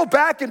 Just go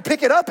back and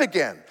pick it up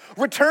again.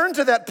 Return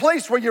to that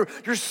place where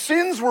your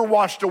sins were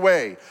washed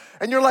away.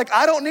 And you're like,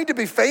 I don't need to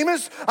be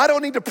famous. I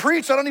don't need to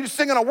preach. I don't need to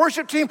sing on a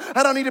worship team.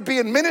 I don't need to be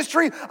in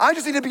ministry. I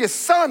just need to be a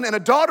son and a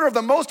daughter of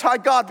the Most High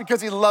God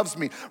because he loves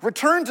me.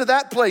 Return to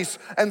that place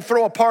and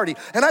throw a party.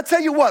 And I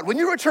tell you what, when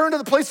you return to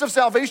the place of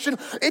salvation,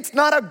 it's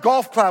not a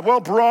golf clap. Well,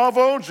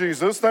 bravo,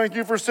 Jesus. Thank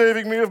you for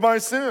saving me of my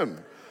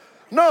sin.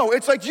 No,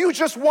 it's like you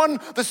just won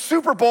the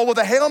Super Bowl with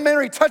a Hail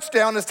Mary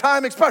touchdown as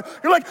time expired.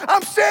 You're like,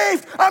 I'm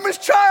saved. I'm his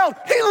child.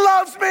 He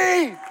loves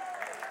me.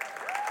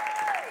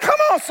 Come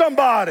on,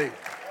 somebody.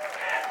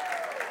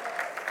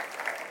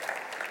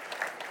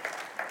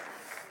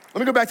 Let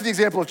me go back to the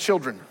example of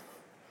children.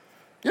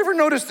 You ever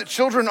notice that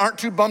children aren't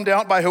too bummed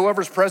out by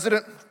whoever's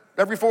president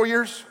every 4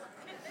 years?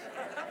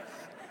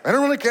 They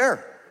don't really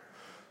care.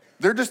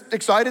 They're just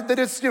excited that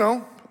it's,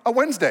 a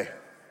Wednesday.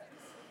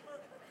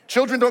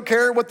 Children don't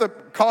care what the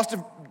cost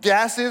of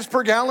gas is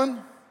per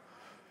gallon.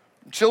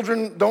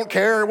 Children don't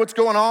care what's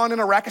going on in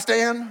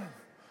Iraqistan.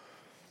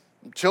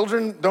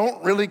 Children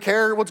don't really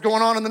care what's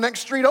going on in the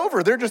next street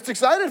over. They're just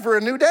excited for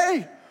a new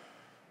day.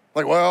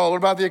 Like, well, what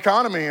about the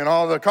economy and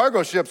all the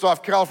cargo ships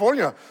off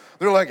California?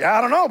 They're like,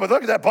 I don't know, but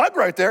look at that bug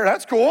right there.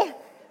 That's cool.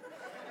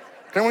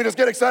 Can we just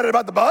get excited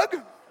about the bug?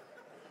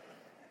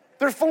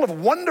 They're full of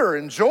wonder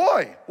and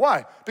joy.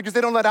 Why? Because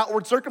they don't let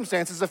outward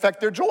circumstances affect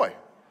their joy.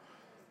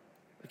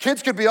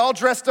 Kids could be all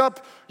dressed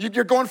up.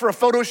 You're going for a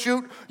photo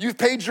shoot. You've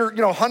paid your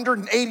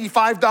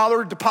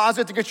 $185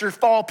 deposit to get your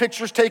fall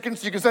pictures taken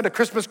so you can send a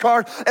Christmas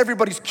card.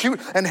 Everybody's cute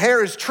and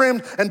hair is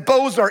trimmed and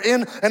bows are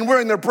in and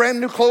wearing their brand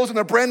new clothes and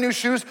their brand new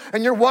shoes.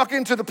 And you're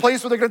walking to the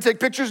place where they're gonna take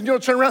pictures and you'll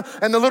turn around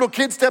and the little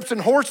kid steps in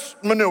horse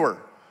manure.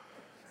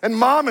 And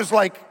mom is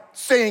like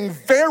saying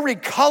very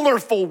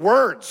colorful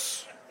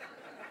words.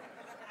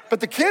 But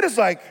the kid is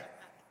like,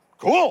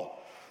 cool.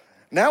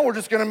 Now we're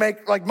just gonna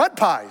make like mud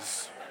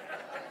pies.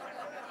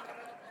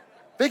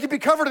 They could be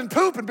covered in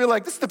poop and be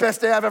like, this is the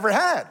best day I've ever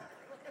had.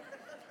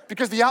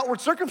 Because the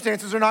outward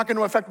circumstances are not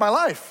gonna affect my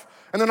life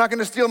and they're not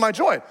gonna steal my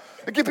joy.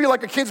 It could be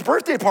like a kid's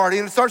birthday party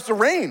and it starts to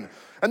rain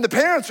and the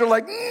parents are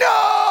like,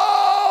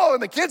 no!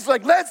 And the kid's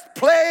like, let's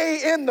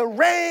play in the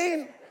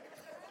rain.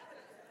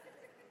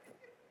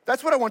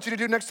 That's what I want you to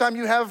do next time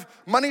you have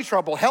money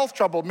trouble, health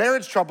trouble,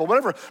 marriage trouble,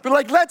 whatever. Be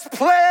like, let's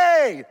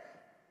play.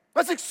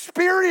 Let's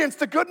experience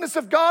the goodness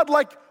of God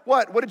like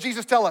what? What did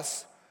Jesus tell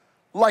us?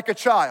 Like a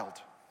child.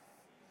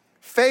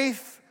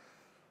 Faith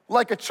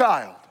like a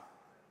child.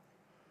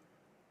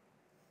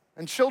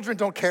 And children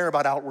don't care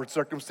about outward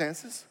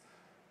circumstances.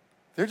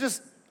 They're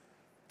just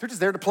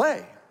there to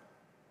play.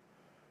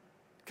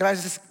 Can I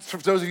just, for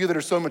those of you that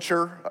are so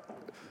mature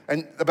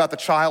and about the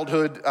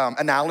childhood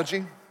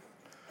analogy,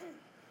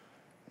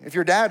 if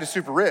your dad is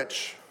super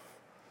rich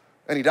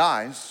and he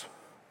dies,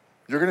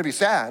 you're gonna be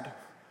sad,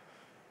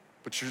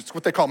 but it's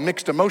what they call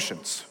mixed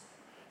emotions.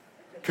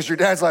 Because your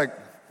dad's like,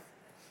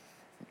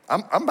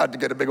 I'm about to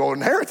get a big old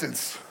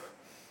inheritance.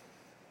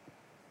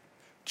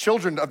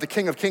 Children of the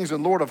King of Kings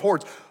and Lord of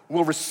Hordes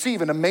will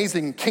receive an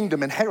amazing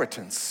kingdom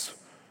inheritance.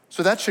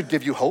 So that should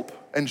give you hope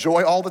and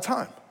joy all the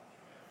time.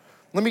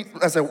 Let me,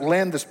 as I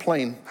land this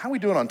plane, how are we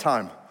doing on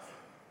time?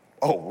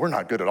 Oh, we're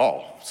not good at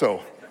all.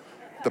 So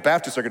the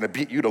Baptists are gonna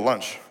beat you to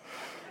lunch.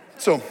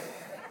 So,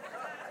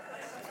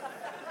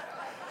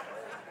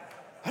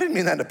 I didn't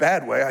mean that in a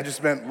bad way. I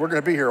just meant we're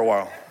gonna be here a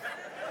while.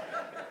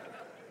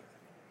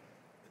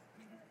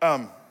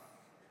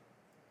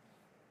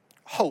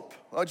 Hope.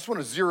 I just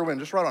wanna zero in,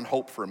 just right on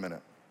hope for a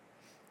minute.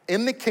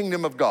 In the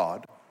kingdom of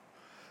God,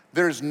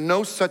 there's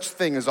no such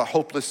thing as a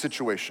hopeless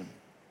situation.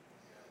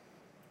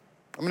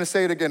 I'm gonna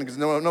say it again because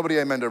nobody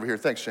amened over here.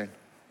 Thanks, Shane.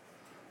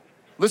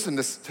 Listen,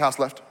 this house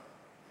left.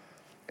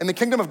 In the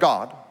kingdom of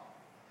God,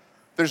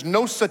 there's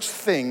no such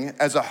thing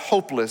as a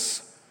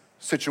hopeless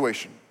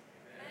situation.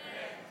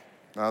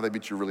 No, they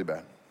beat you really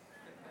bad.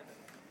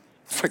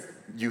 It's like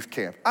youth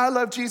camp. I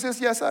love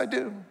Jesus, yes I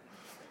do.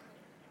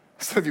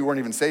 Some of you weren't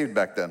even saved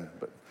back then,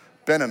 but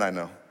Ben and I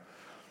know.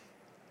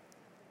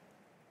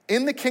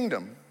 In the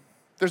kingdom,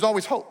 there's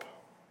always hope.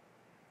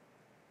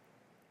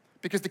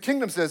 Because the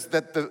kingdom says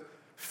that the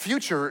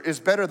future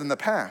is better than the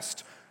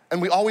past, and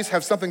we always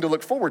have something to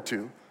look forward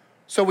to,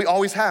 so we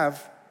always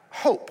have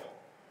hope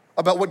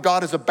about what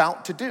God is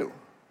about to do.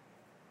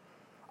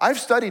 I've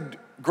studied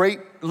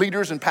great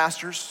leaders and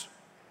pastors.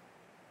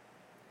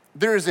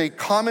 There is a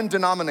common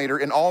denominator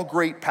in all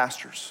great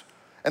pastors,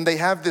 and they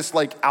have this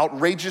like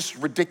outrageous,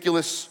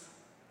 ridiculous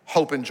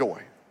hope and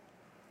joy.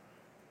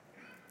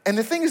 And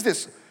the thing is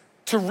this,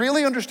 to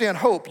really understand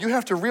hope, you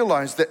have to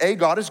realize that A,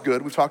 God is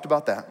good, we've talked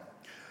about that,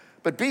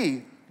 but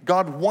B,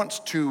 God wants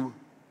to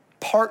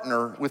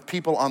partner with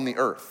people on the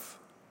earth.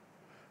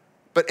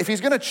 But if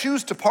he's gonna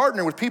choose to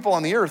partner with people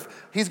on the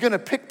earth, he's gonna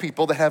pick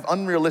people that have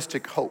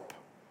unrealistic hope.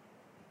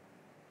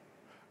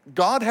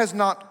 God has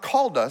not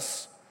called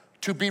us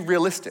to be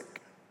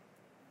realistic.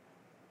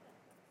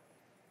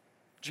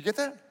 Did you get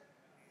that?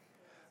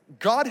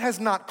 God has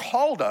not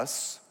called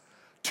us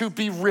to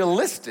be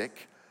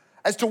realistic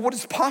as to what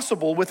is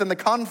possible within the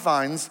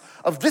confines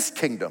of this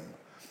kingdom.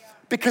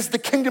 Because the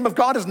kingdom of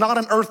God is not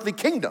an earthly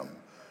kingdom.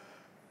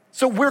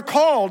 So we're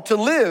called to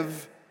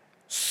live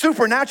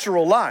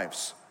supernatural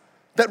lives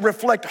that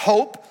reflect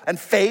hope and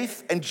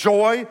faith and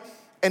joy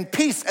and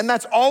peace. And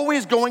that's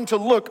always going to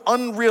look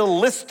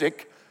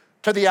unrealistic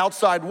to the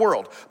outside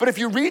world. But if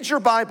you read your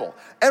Bible,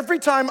 every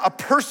time a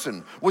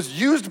person was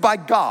used by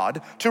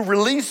God to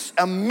release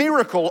a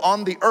miracle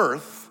on the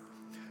earth,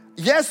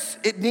 yes,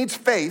 it needs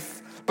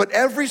faith, but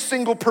every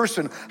single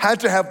person had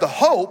to have the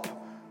hope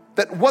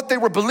that what they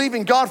were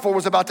believing God for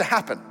was about to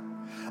happen.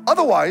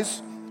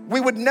 Otherwise, we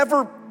would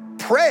never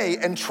pray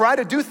and try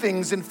to do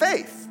things in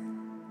faith.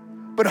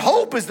 But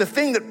hope is the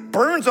thing that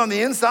burns on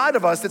the inside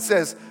of us that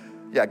says,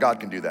 yeah, God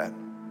can do that.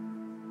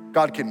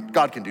 God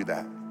can do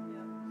that.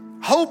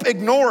 Hope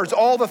ignores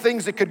all the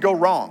things that could go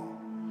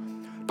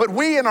wrong. But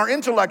we in our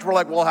intellect were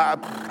like, well,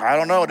 I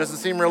don't know, it doesn't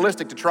seem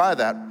realistic to try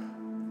that.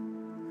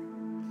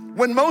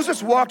 When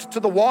Moses walked to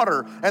the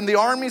water and the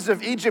armies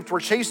of Egypt were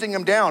chasing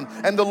him down,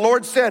 and the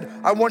Lord said,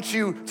 I want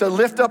you to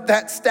lift up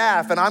that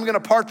staff and I'm gonna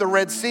part the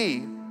Red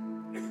Sea,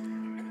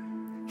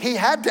 he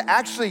had to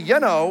actually,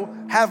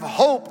 have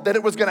hope that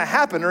it was gonna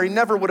happen or he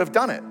never would have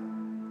done it.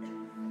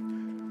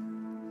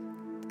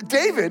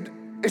 David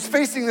is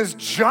facing this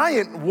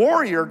giant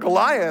warrior,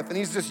 Goliath, and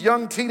he's this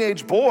young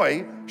teenage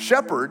boy,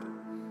 shepherd.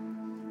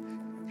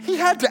 He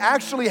had to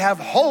actually have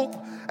hope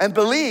and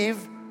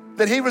believe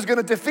that he was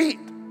gonna defeat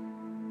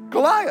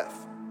Goliath,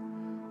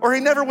 or he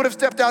never would have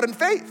stepped out in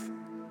faith.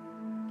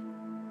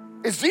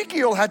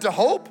 Ezekiel had to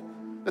hope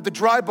that the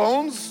dry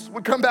bones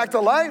would come back to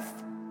life.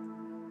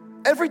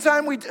 Every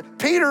time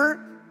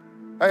Peter,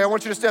 hey, I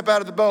want you to step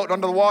out of the boat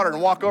onto the water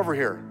and walk over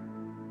here.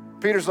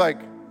 Peter's like,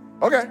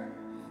 okay,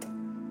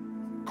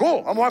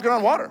 cool, I'm walking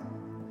on water.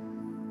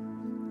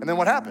 And then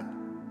what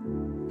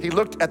happened? He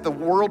looked at the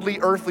worldly,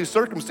 earthly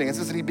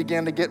circumstances and he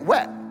began to get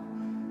wet.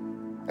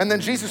 And then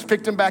Jesus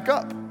picked him back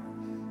up.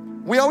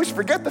 We always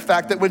forget the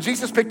fact that when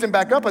Jesus picked him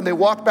back up and they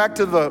walked back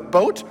to the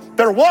boat,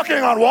 they're walking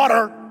on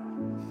water.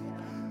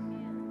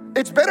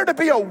 It's better to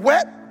be a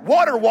wet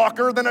water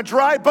walker than a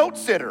dry boat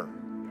sitter.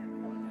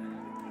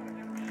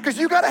 Because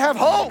you gotta have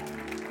hope.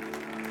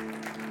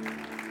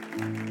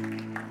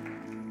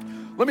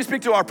 Let me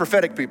speak to our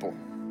prophetic people.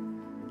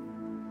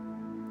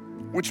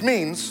 Which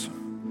means,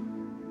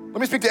 let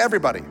me speak to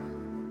everybody. Let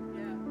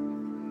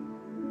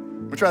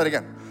me try that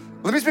again.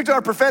 Let me speak to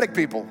our prophetic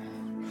people.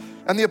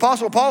 And the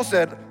Apostle Paul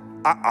said,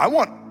 I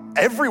want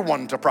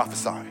everyone to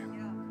prophesy.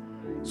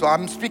 So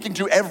I'm speaking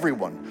to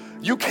everyone.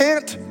 You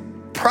can't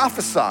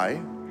prophesy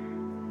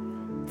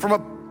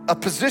from a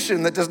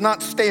position that does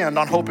not stand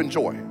on hope and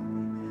joy.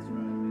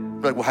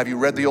 Like, well, have you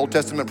read the Old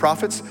Testament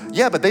prophets?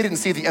 Yeah, but they didn't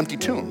see the empty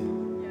tomb.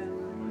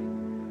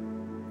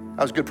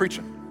 That was good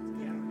preaching.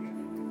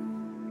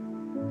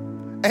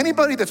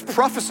 Anybody that's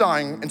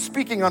prophesying and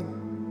speaking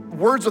on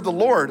words of the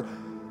Lord,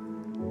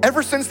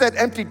 ever since that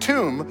empty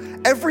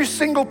tomb, every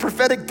single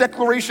prophetic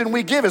declaration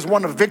we give is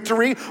one of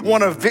victory,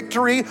 one of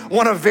victory,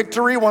 one of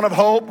victory, one of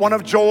hope, one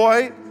of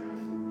joy.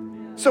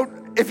 So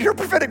if your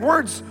prophetic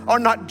words are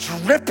not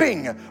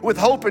dripping with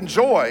hope and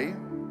joy,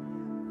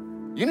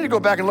 you need to go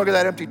back and look at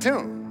that empty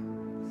tomb.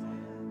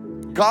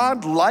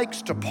 God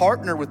likes to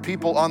partner with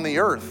people on the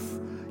earth.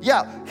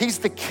 Yeah, he's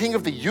the king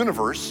of the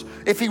universe.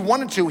 If he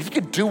wanted to, he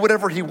could do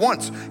whatever he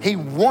wants. He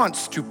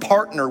wants to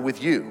partner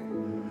with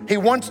you. He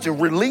wants to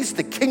release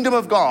the kingdom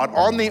of God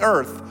on the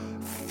earth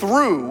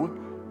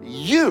through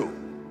you.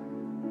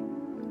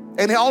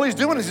 And all he's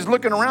doing is he's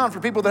looking around for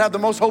people that have the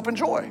most hope and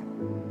joy.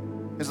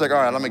 He's like, all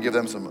right, let me give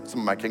them some of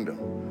my kingdom.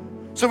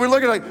 So we're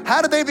looking like,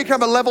 how did they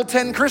become a level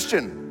 10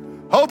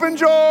 Christian? Hope and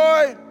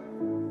joy.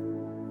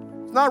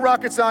 It's not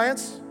rocket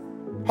science.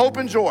 Hope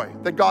and joy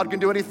that God can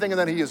do anything and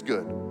that he is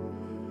good.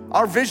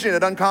 Our vision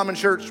at Uncommon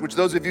Church, which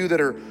those of you that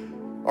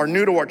are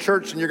new to our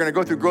church and you're gonna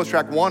go through Growth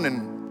Track 1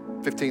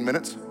 in 15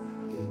 minutes,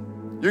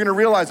 you're gonna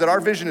realize that our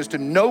vision is to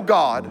know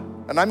God,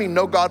 and I mean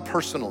know God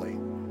personally,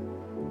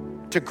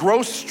 to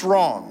grow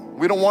strong.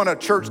 We don't want a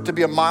church to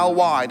be a mile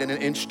wide and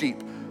an inch deep.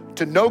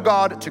 To know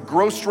God, to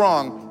grow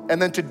strong, and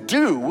then to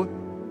do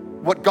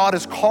what God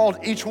has called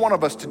each one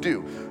of us to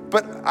do.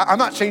 But I'm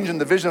not changing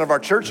the vision of our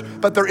church,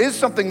 but there is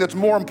something that's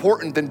more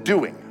important than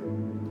doing,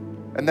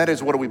 and that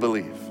is, what do we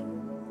believe?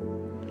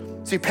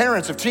 See,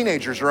 parents of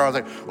teenagers are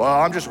always like,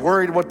 well, I'm just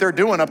worried what they're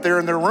doing up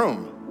there in their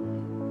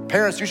room.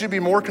 Parents, you should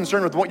be more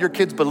concerned with what your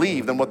kids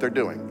believe than what they're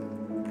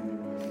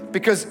doing.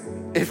 Because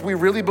if we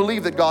really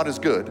believe that God is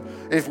good,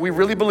 if we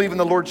really believe in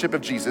the lordship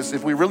of Jesus,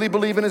 if we really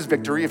believe in his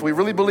victory, if we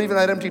really believe in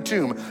that empty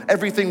tomb,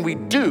 everything we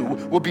do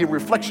will be a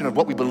reflection of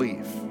what we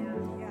believe.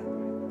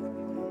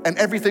 And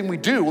everything we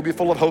do will be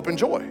full of hope and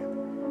joy.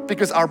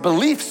 Because our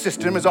belief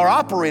system is our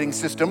operating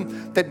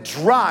system that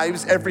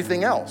drives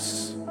everything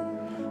else.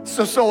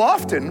 So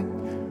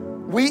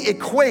often we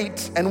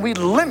equate and we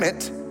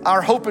limit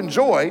our hope and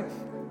joy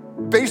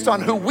based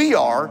on who we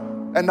are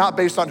and not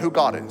based on who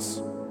God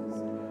is.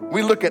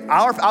 We look at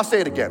I'll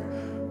say it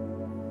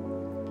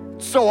again.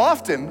 So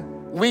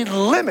often we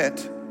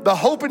limit the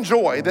hope and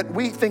joy that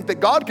we think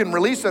that God can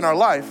release in our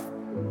life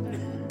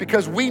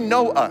because we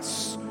know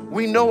us.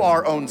 We know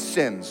our own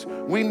sins.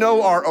 We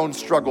know our own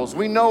struggles.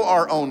 We know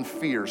our own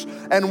fears.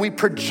 And we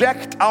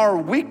project our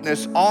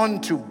weakness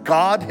onto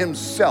God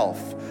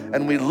himself.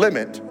 And we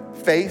limit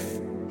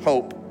faith,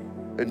 hope,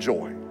 and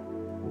joy.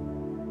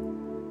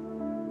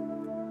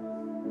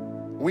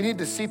 We need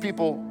to see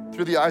people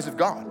through the eyes of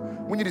God.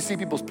 We need to see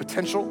people's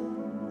potential.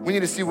 We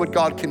need to see what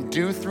God can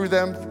do through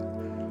them.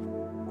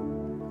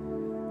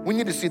 We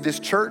need to see this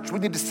church. We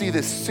need to see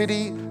this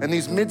city and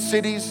these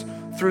mid-cities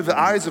through the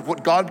eyes of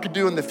what God could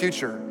do in the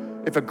future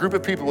if a group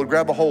of people would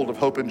grab a hold of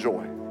hope and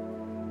joy.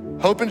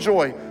 Hope and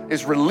joy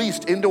is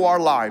released into our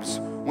lives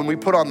when we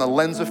put on the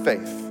lens of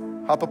faith.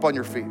 Hop up on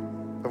your feet.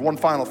 I have one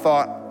final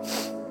thought.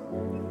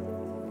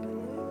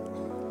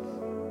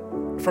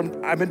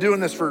 I've been doing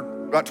this for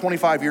about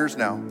 25 years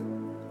now.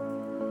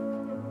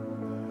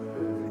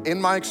 In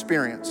my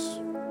experience,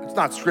 it's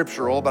not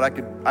scriptural, but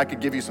I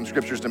could give you some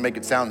scriptures to make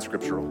it sound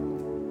scriptural.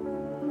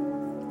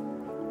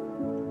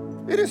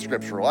 It is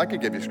scriptural. I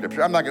could give you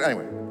scripture. I'm not gonna,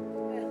 anyway.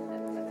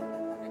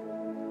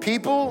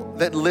 People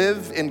that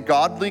live in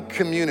godly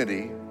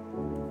community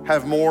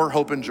have more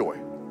hope and joy.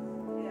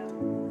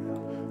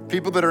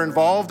 People that are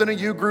involved in a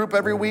U group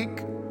every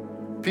week,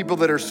 people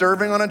that are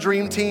serving on a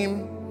dream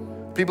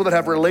team, people that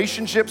have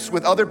relationships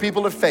with other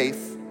people of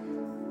faith,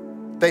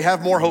 they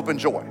have more hope and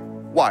joy.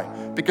 Why?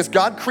 Because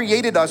God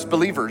created us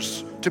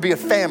believers to be a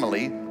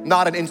family,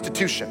 not an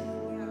institution.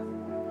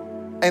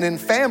 And in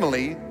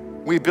family,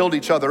 we build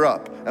each other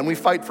up and we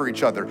fight for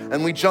each other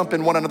and we jump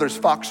in one another's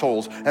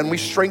foxholes and we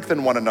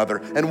strengthen one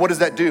another. And what does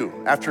that do?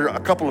 After a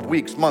couple of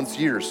weeks, months,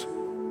 years,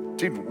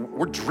 dude,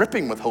 we're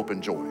dripping with hope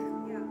and joy.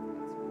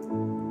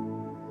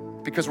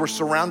 because we're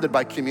surrounded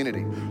by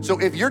community. So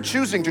if you're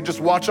choosing to just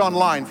watch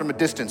online from a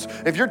distance,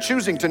 if you're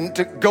choosing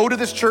to go to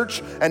this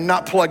church and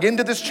not plug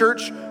into this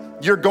church,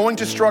 you're going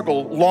to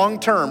struggle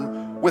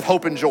long-term with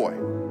hope and joy.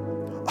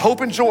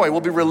 Hope and joy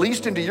will be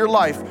released into your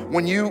life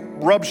when you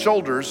rub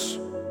shoulders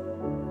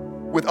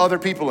with other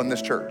people in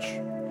this church.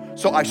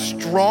 So I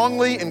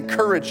strongly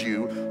encourage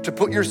you to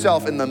put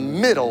yourself in the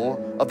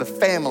middle of the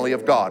family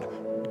of God.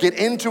 Get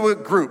into a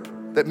group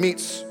that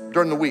meets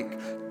during the week.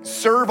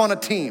 Serve on a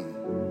team.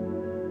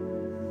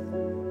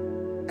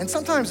 And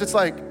sometimes it's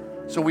like,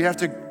 so we have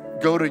to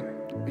go to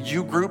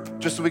you group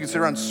just so we can sit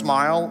around and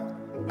smile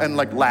and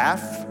like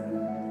laugh?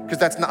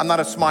 Because I'm not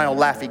a smile,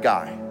 laughy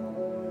guy.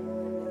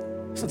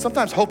 So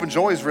sometimes hope and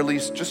joy is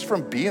released just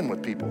from being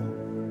with people,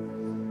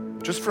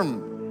 just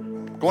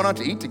from going out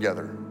to eat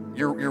together.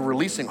 You're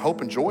releasing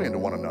hope and joy into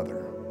one another.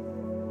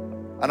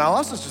 And I'll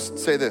also just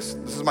say this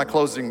is my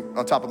closing,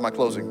 on top of my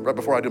closing, right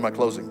before I do my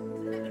closing.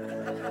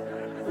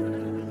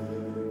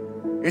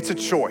 It's a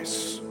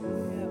choice.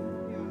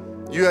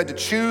 You had to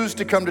choose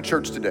to come to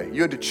church today.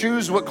 You had to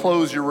choose what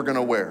clothes you were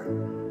gonna wear.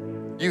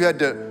 You had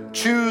to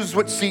choose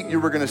what seat you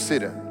were gonna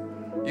sit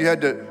in. You had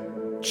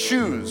to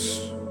choose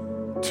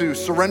to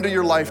surrender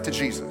your life to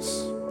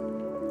Jesus.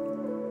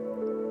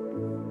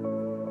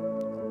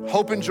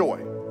 Hope and joy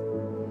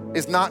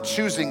is not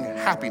choosing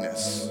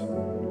happiness.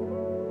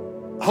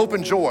 Hope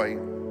and joy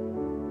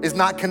is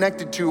not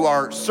connected to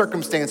our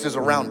circumstances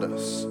around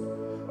us.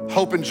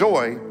 Hope and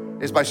joy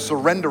is by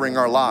surrendering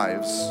our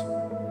lives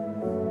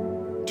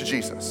to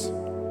Jesus.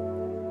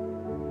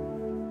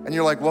 And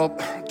you're like, well,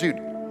 dude,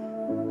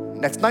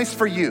 that's nice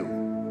for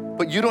you,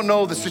 but you don't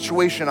know the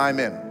situation I'm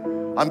in.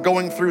 I'm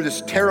going through this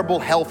terrible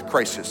health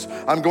crisis.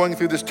 I'm going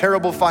through this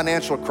terrible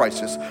financial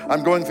crisis.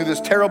 I'm going through this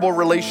terrible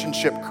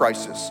relationship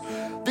crisis.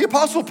 The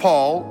Apostle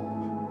Paul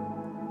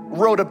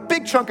wrote a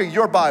big chunk of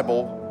your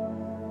Bible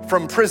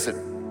from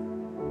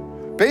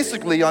prison,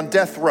 basically on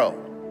death row.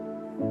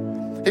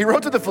 He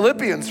wrote to the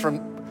Philippians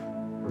from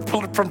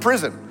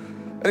prison.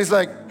 And he's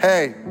like,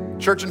 hey,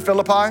 church in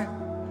Philippi,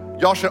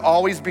 y'all should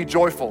always be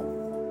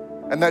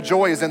joyful. And that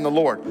joy is in the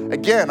Lord.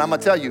 Again, I'm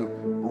gonna tell you,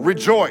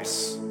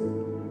 rejoice.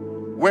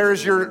 Where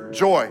is your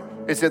joy?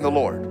 It's in the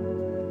Lord.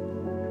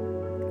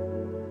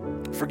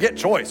 Forget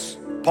choice.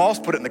 Paul's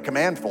put it in the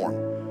command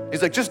form.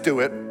 He's like, just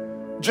do it.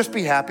 Just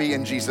be happy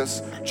in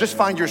Jesus. Just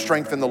find your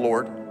strength in the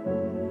Lord.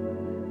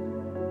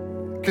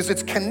 Because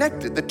it's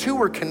connected. The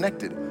two are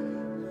connected.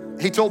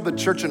 He told the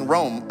church in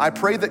Rome, I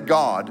pray that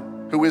God,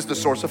 who is the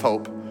source of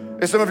hope,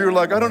 and some of you are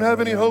like, I don't have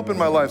any hope in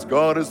my life.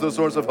 God is the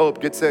source of hope.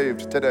 Get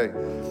saved today.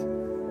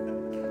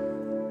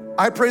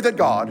 I pray that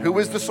God, who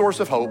is the source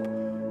of hope,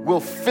 will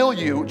fill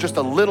you just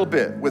a little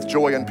bit with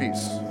joy and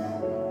peace.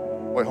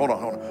 Wait, hold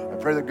on. I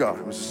pray that God,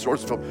 who is the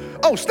source of hope,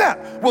 oh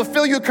snap, will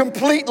fill you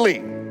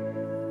completely.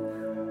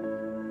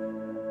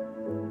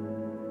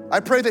 I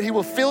pray that he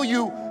will fill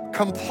you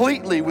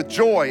completely with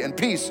joy and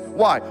peace.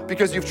 Why?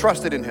 Because you've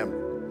trusted in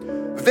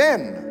him.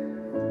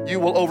 Then you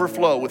will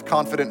overflow with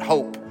confident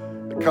hope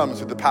that comes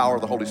with the power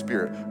of the Holy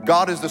Spirit.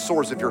 God is the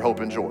source of your hope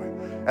and joy.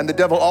 And the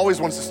devil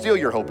always wants to steal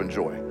your hope and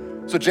joy.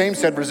 So James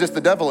said, resist the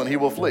devil and he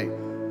will flee.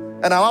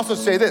 And I'll also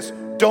say this,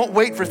 don't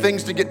wait for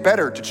things to get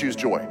better to choose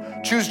joy.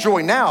 Choose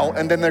joy now,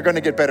 and then they're gonna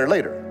get better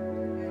later.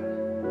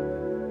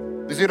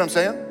 You see what I'm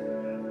saying?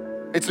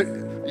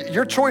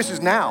 Your choice is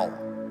now.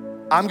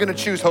 I'm gonna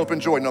choose hope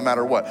and joy no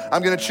matter what.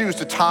 I'm gonna choose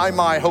to tie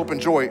my hope and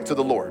joy to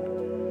the Lord.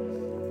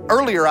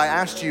 Earlier, I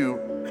asked you,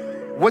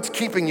 what's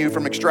keeping you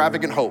from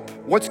extravagant hope?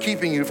 What's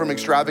keeping you from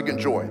extravagant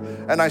joy?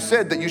 And I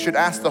said that you should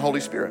ask the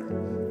Holy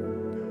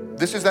Spirit.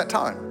 This is that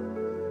time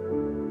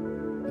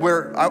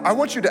where I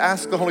want you to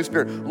ask the Holy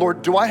Spirit,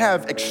 Lord, do I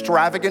have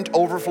extravagant,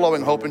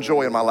 overflowing hope and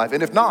joy in my life?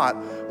 And if not,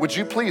 would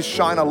you please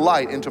shine a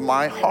light into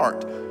my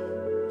heart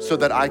so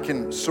that I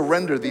can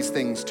surrender these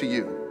things to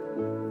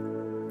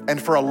you?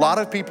 And for a lot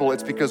of people,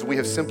 it's because we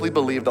have simply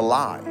believed a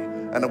lie.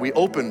 And we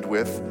opened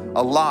with,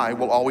 a lie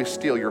will always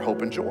steal your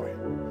hope and joy.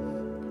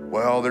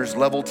 Well, there's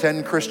level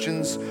 10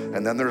 Christians,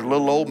 and then there's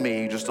little old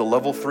me, just a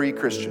level 3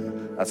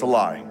 Christian. That's a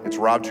lie. It's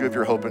robbed you of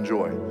your hope and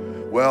joy.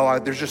 Well,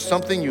 there's just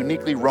something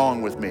uniquely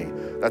wrong with me.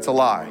 That's a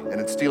lie, and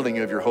it's stealing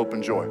you of your hope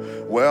and joy.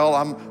 Well,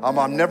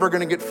 I'm never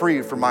gonna get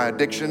free from my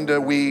addiction to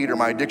weed, or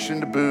my addiction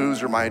to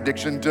booze, or my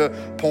addiction to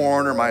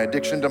porn, or my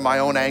addiction to my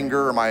own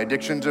anger, or my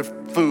addiction to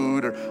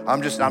food, or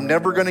I'm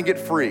never gonna get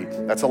free.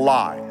 That's a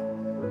lie,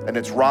 and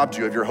it's robbed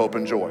you of your hope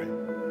and joy.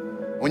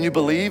 When you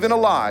believe in a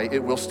lie,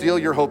 it will steal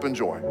your hope and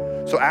joy.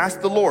 So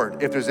ask the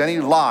Lord if there's any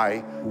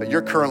lie that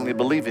you're currently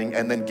believing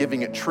and then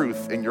giving it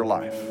truth in your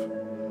life.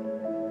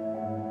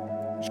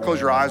 Just close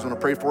your eyes, I wanna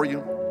pray for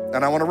you.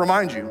 And I wanna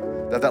remind you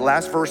that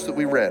last verse that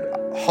we read,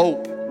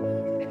 hope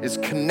is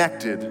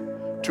connected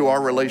to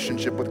our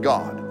relationship with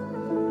God.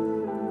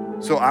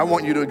 So I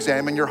want you to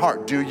examine your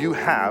heart. Do you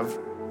have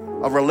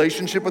a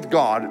relationship with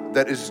God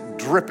that is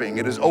dripping,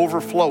 it is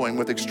overflowing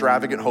with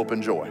extravagant hope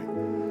and joy?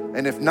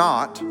 And if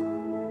not,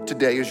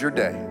 today is your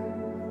day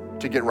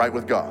to get right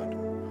with God.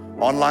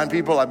 Online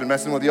people, I've been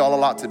messing with y'all a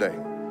lot today.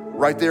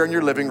 right there in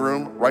your living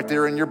room, right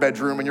there in your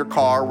bedroom, in your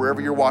car,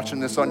 wherever you're watching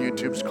this on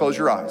YouTube, just close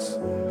your eyes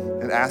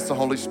and ask the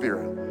Holy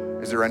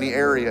Spirit, is there any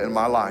area in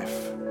my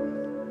life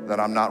that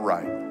I'm not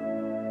right?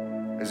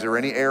 Is there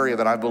any area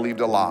that I believed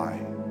a lie?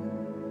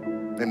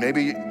 And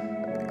maybe,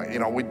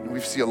 we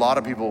see a lot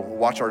of people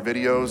watch our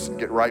videos and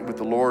get right with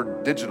the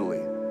Lord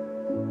digitally.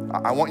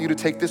 I want you to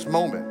take this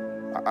moment.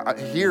 I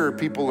hear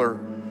people are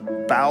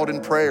bowed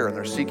in prayer and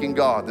they're seeking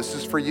God. This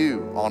is for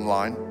you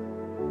online.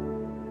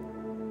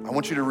 I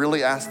want you to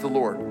really ask the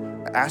Lord.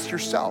 Ask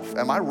yourself,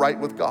 am I right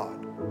with God?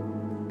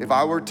 If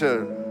I were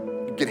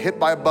to get hit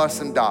by a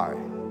bus and die,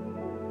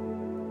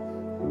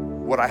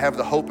 would I have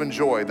the hope and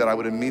joy that I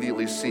would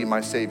immediately see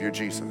my Savior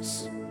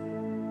Jesus?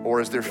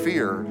 Or is there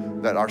fear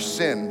that our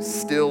sin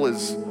still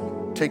is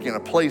taking a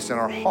place in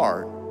our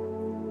heart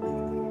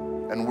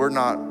and we're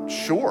not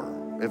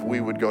sure if we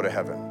would go to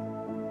heaven?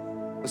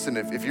 Listen,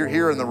 if you're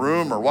here in the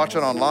room or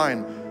watching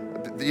online,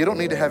 you don't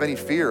need to have any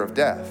fear of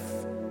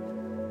death.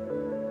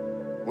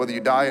 Whether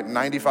you die at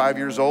 95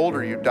 years old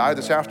or you die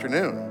this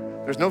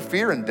afternoon, there's no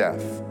fear in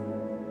death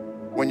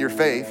when your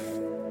faith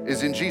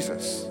is in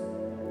Jesus,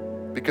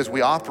 because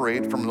we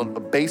operate from a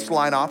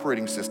baseline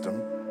operating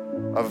system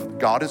of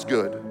God is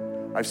good.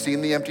 I've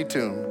seen the empty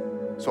tomb,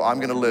 so I'm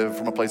gonna live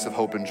from a place of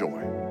hope and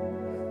joy.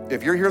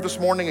 If you're here this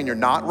morning and you're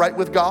not right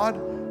with God,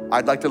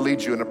 I'd like to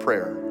lead you in a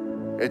prayer.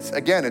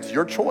 It's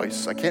your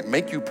choice. I can't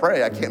make you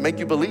pray. I can't make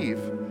you believe,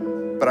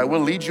 but I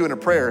will lead you in a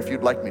prayer if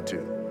you'd like me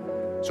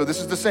to. So this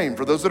is the same.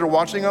 For those that are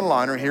watching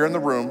online or here in the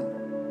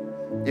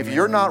room, if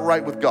you're not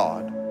right with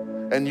God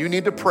and you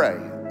need to pray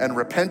and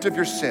repent of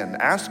your sin,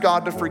 ask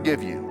God to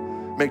forgive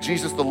you, make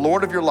Jesus the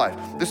Lord of your life.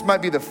 This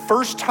might be the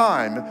first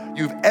time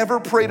you've ever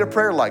prayed a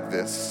prayer like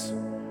this,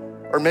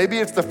 or maybe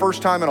it's the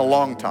first time in a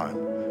long time.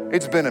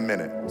 It's been a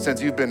minute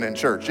since you've been in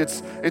church.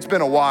 It's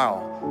been a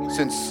while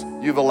since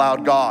you've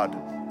allowed God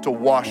to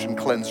wash and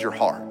cleanse your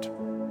heart,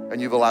 and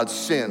you've allowed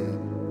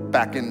sin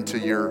back into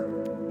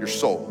your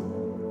soul.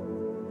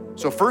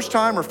 So first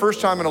time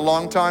in a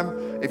long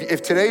time,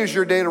 if today is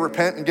your day to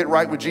repent and get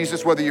right with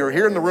Jesus, whether you're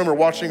here in the room or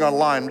watching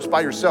online just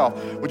by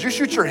yourself, would you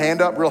shoot your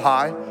hand up real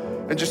high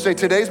and just say,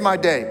 today's my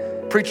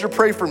day. Preacher,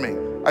 pray for me.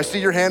 I see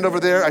your hand over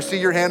there. I see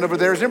your hand over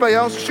there. Is anybody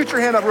else? Shoot your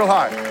hand up real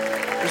high.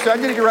 Just say, I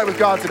need to get right with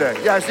God today.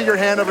 Yeah, I see your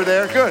hand over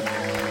there. Good.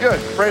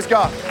 Praise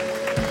God.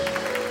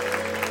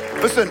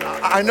 Listen,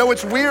 I know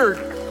it's weird,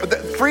 but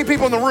 3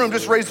 people in the room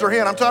just raised their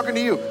hand. I'm talking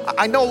to you.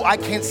 I know I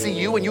can't see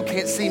you and you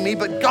can't see me,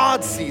 but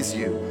God sees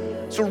you.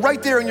 So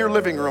right there in your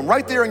living room,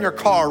 right there in your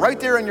car, right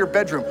there in your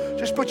bedroom,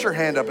 just put your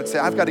hand up and say,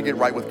 I've got to get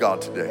right with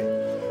God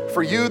today.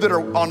 For you that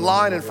are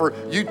online and for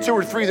you 2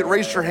 or 3 that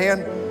raised your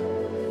hand,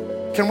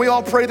 can we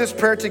all pray this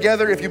prayer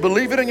together? If you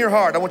believe it in your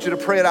heart, I want you to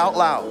pray it out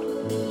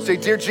loud. Say,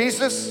 dear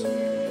Jesus,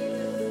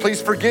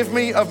 please forgive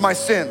me of my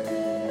sin.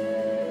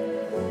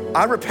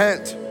 I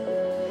repent.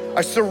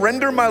 I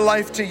surrender my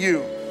life to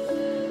you.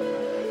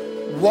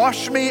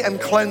 Wash me and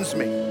cleanse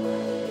me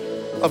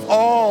of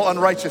all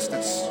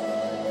unrighteousness.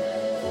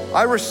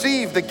 I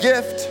receive the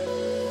gift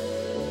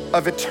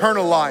of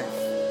eternal life.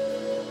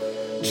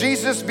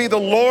 Jesus, be the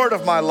Lord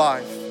of my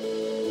life,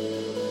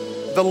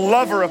 the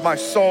lover of my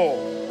soul.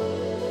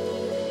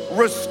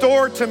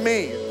 Restore to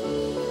me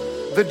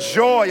the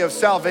joy of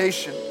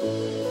salvation.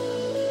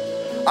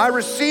 I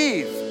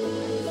receive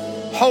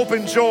hope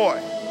and joy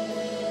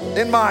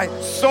in my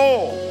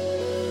soul.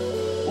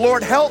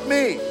 Lord, help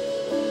me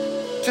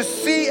to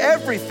see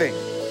everything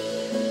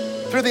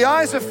through the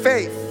eyes of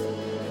faith,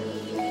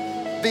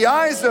 the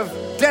eyes of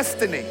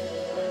destiny,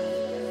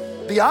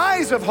 the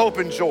eyes of hope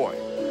and joy,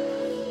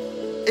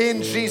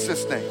 in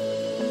Jesus' name.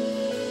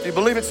 If you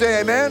believe it,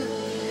 say amen.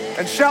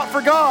 And shout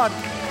for God.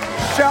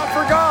 Shout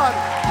for God.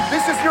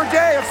 This is your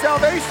day of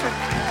salvation.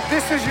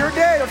 This is your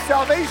day of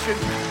salvation.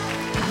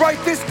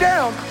 Write this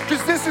down,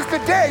 because this is the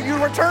day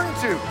you return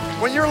to.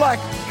 When you're like,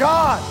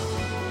 God,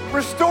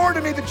 restore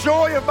to me the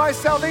joy of my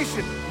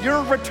salvation.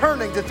 You're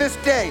returning to this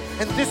day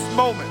and this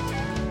moment.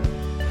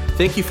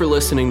 Thank you for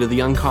listening to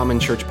the Uncommon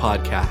Church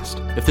podcast.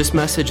 If this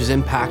message has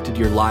impacted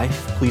your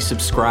life, please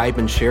subscribe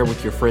and share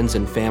with your friends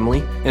and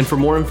family. And for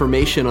more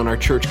information on our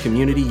church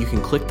community, you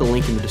can click the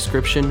link in the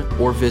description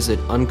or visit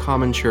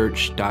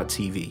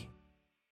uncommonchurch.tv.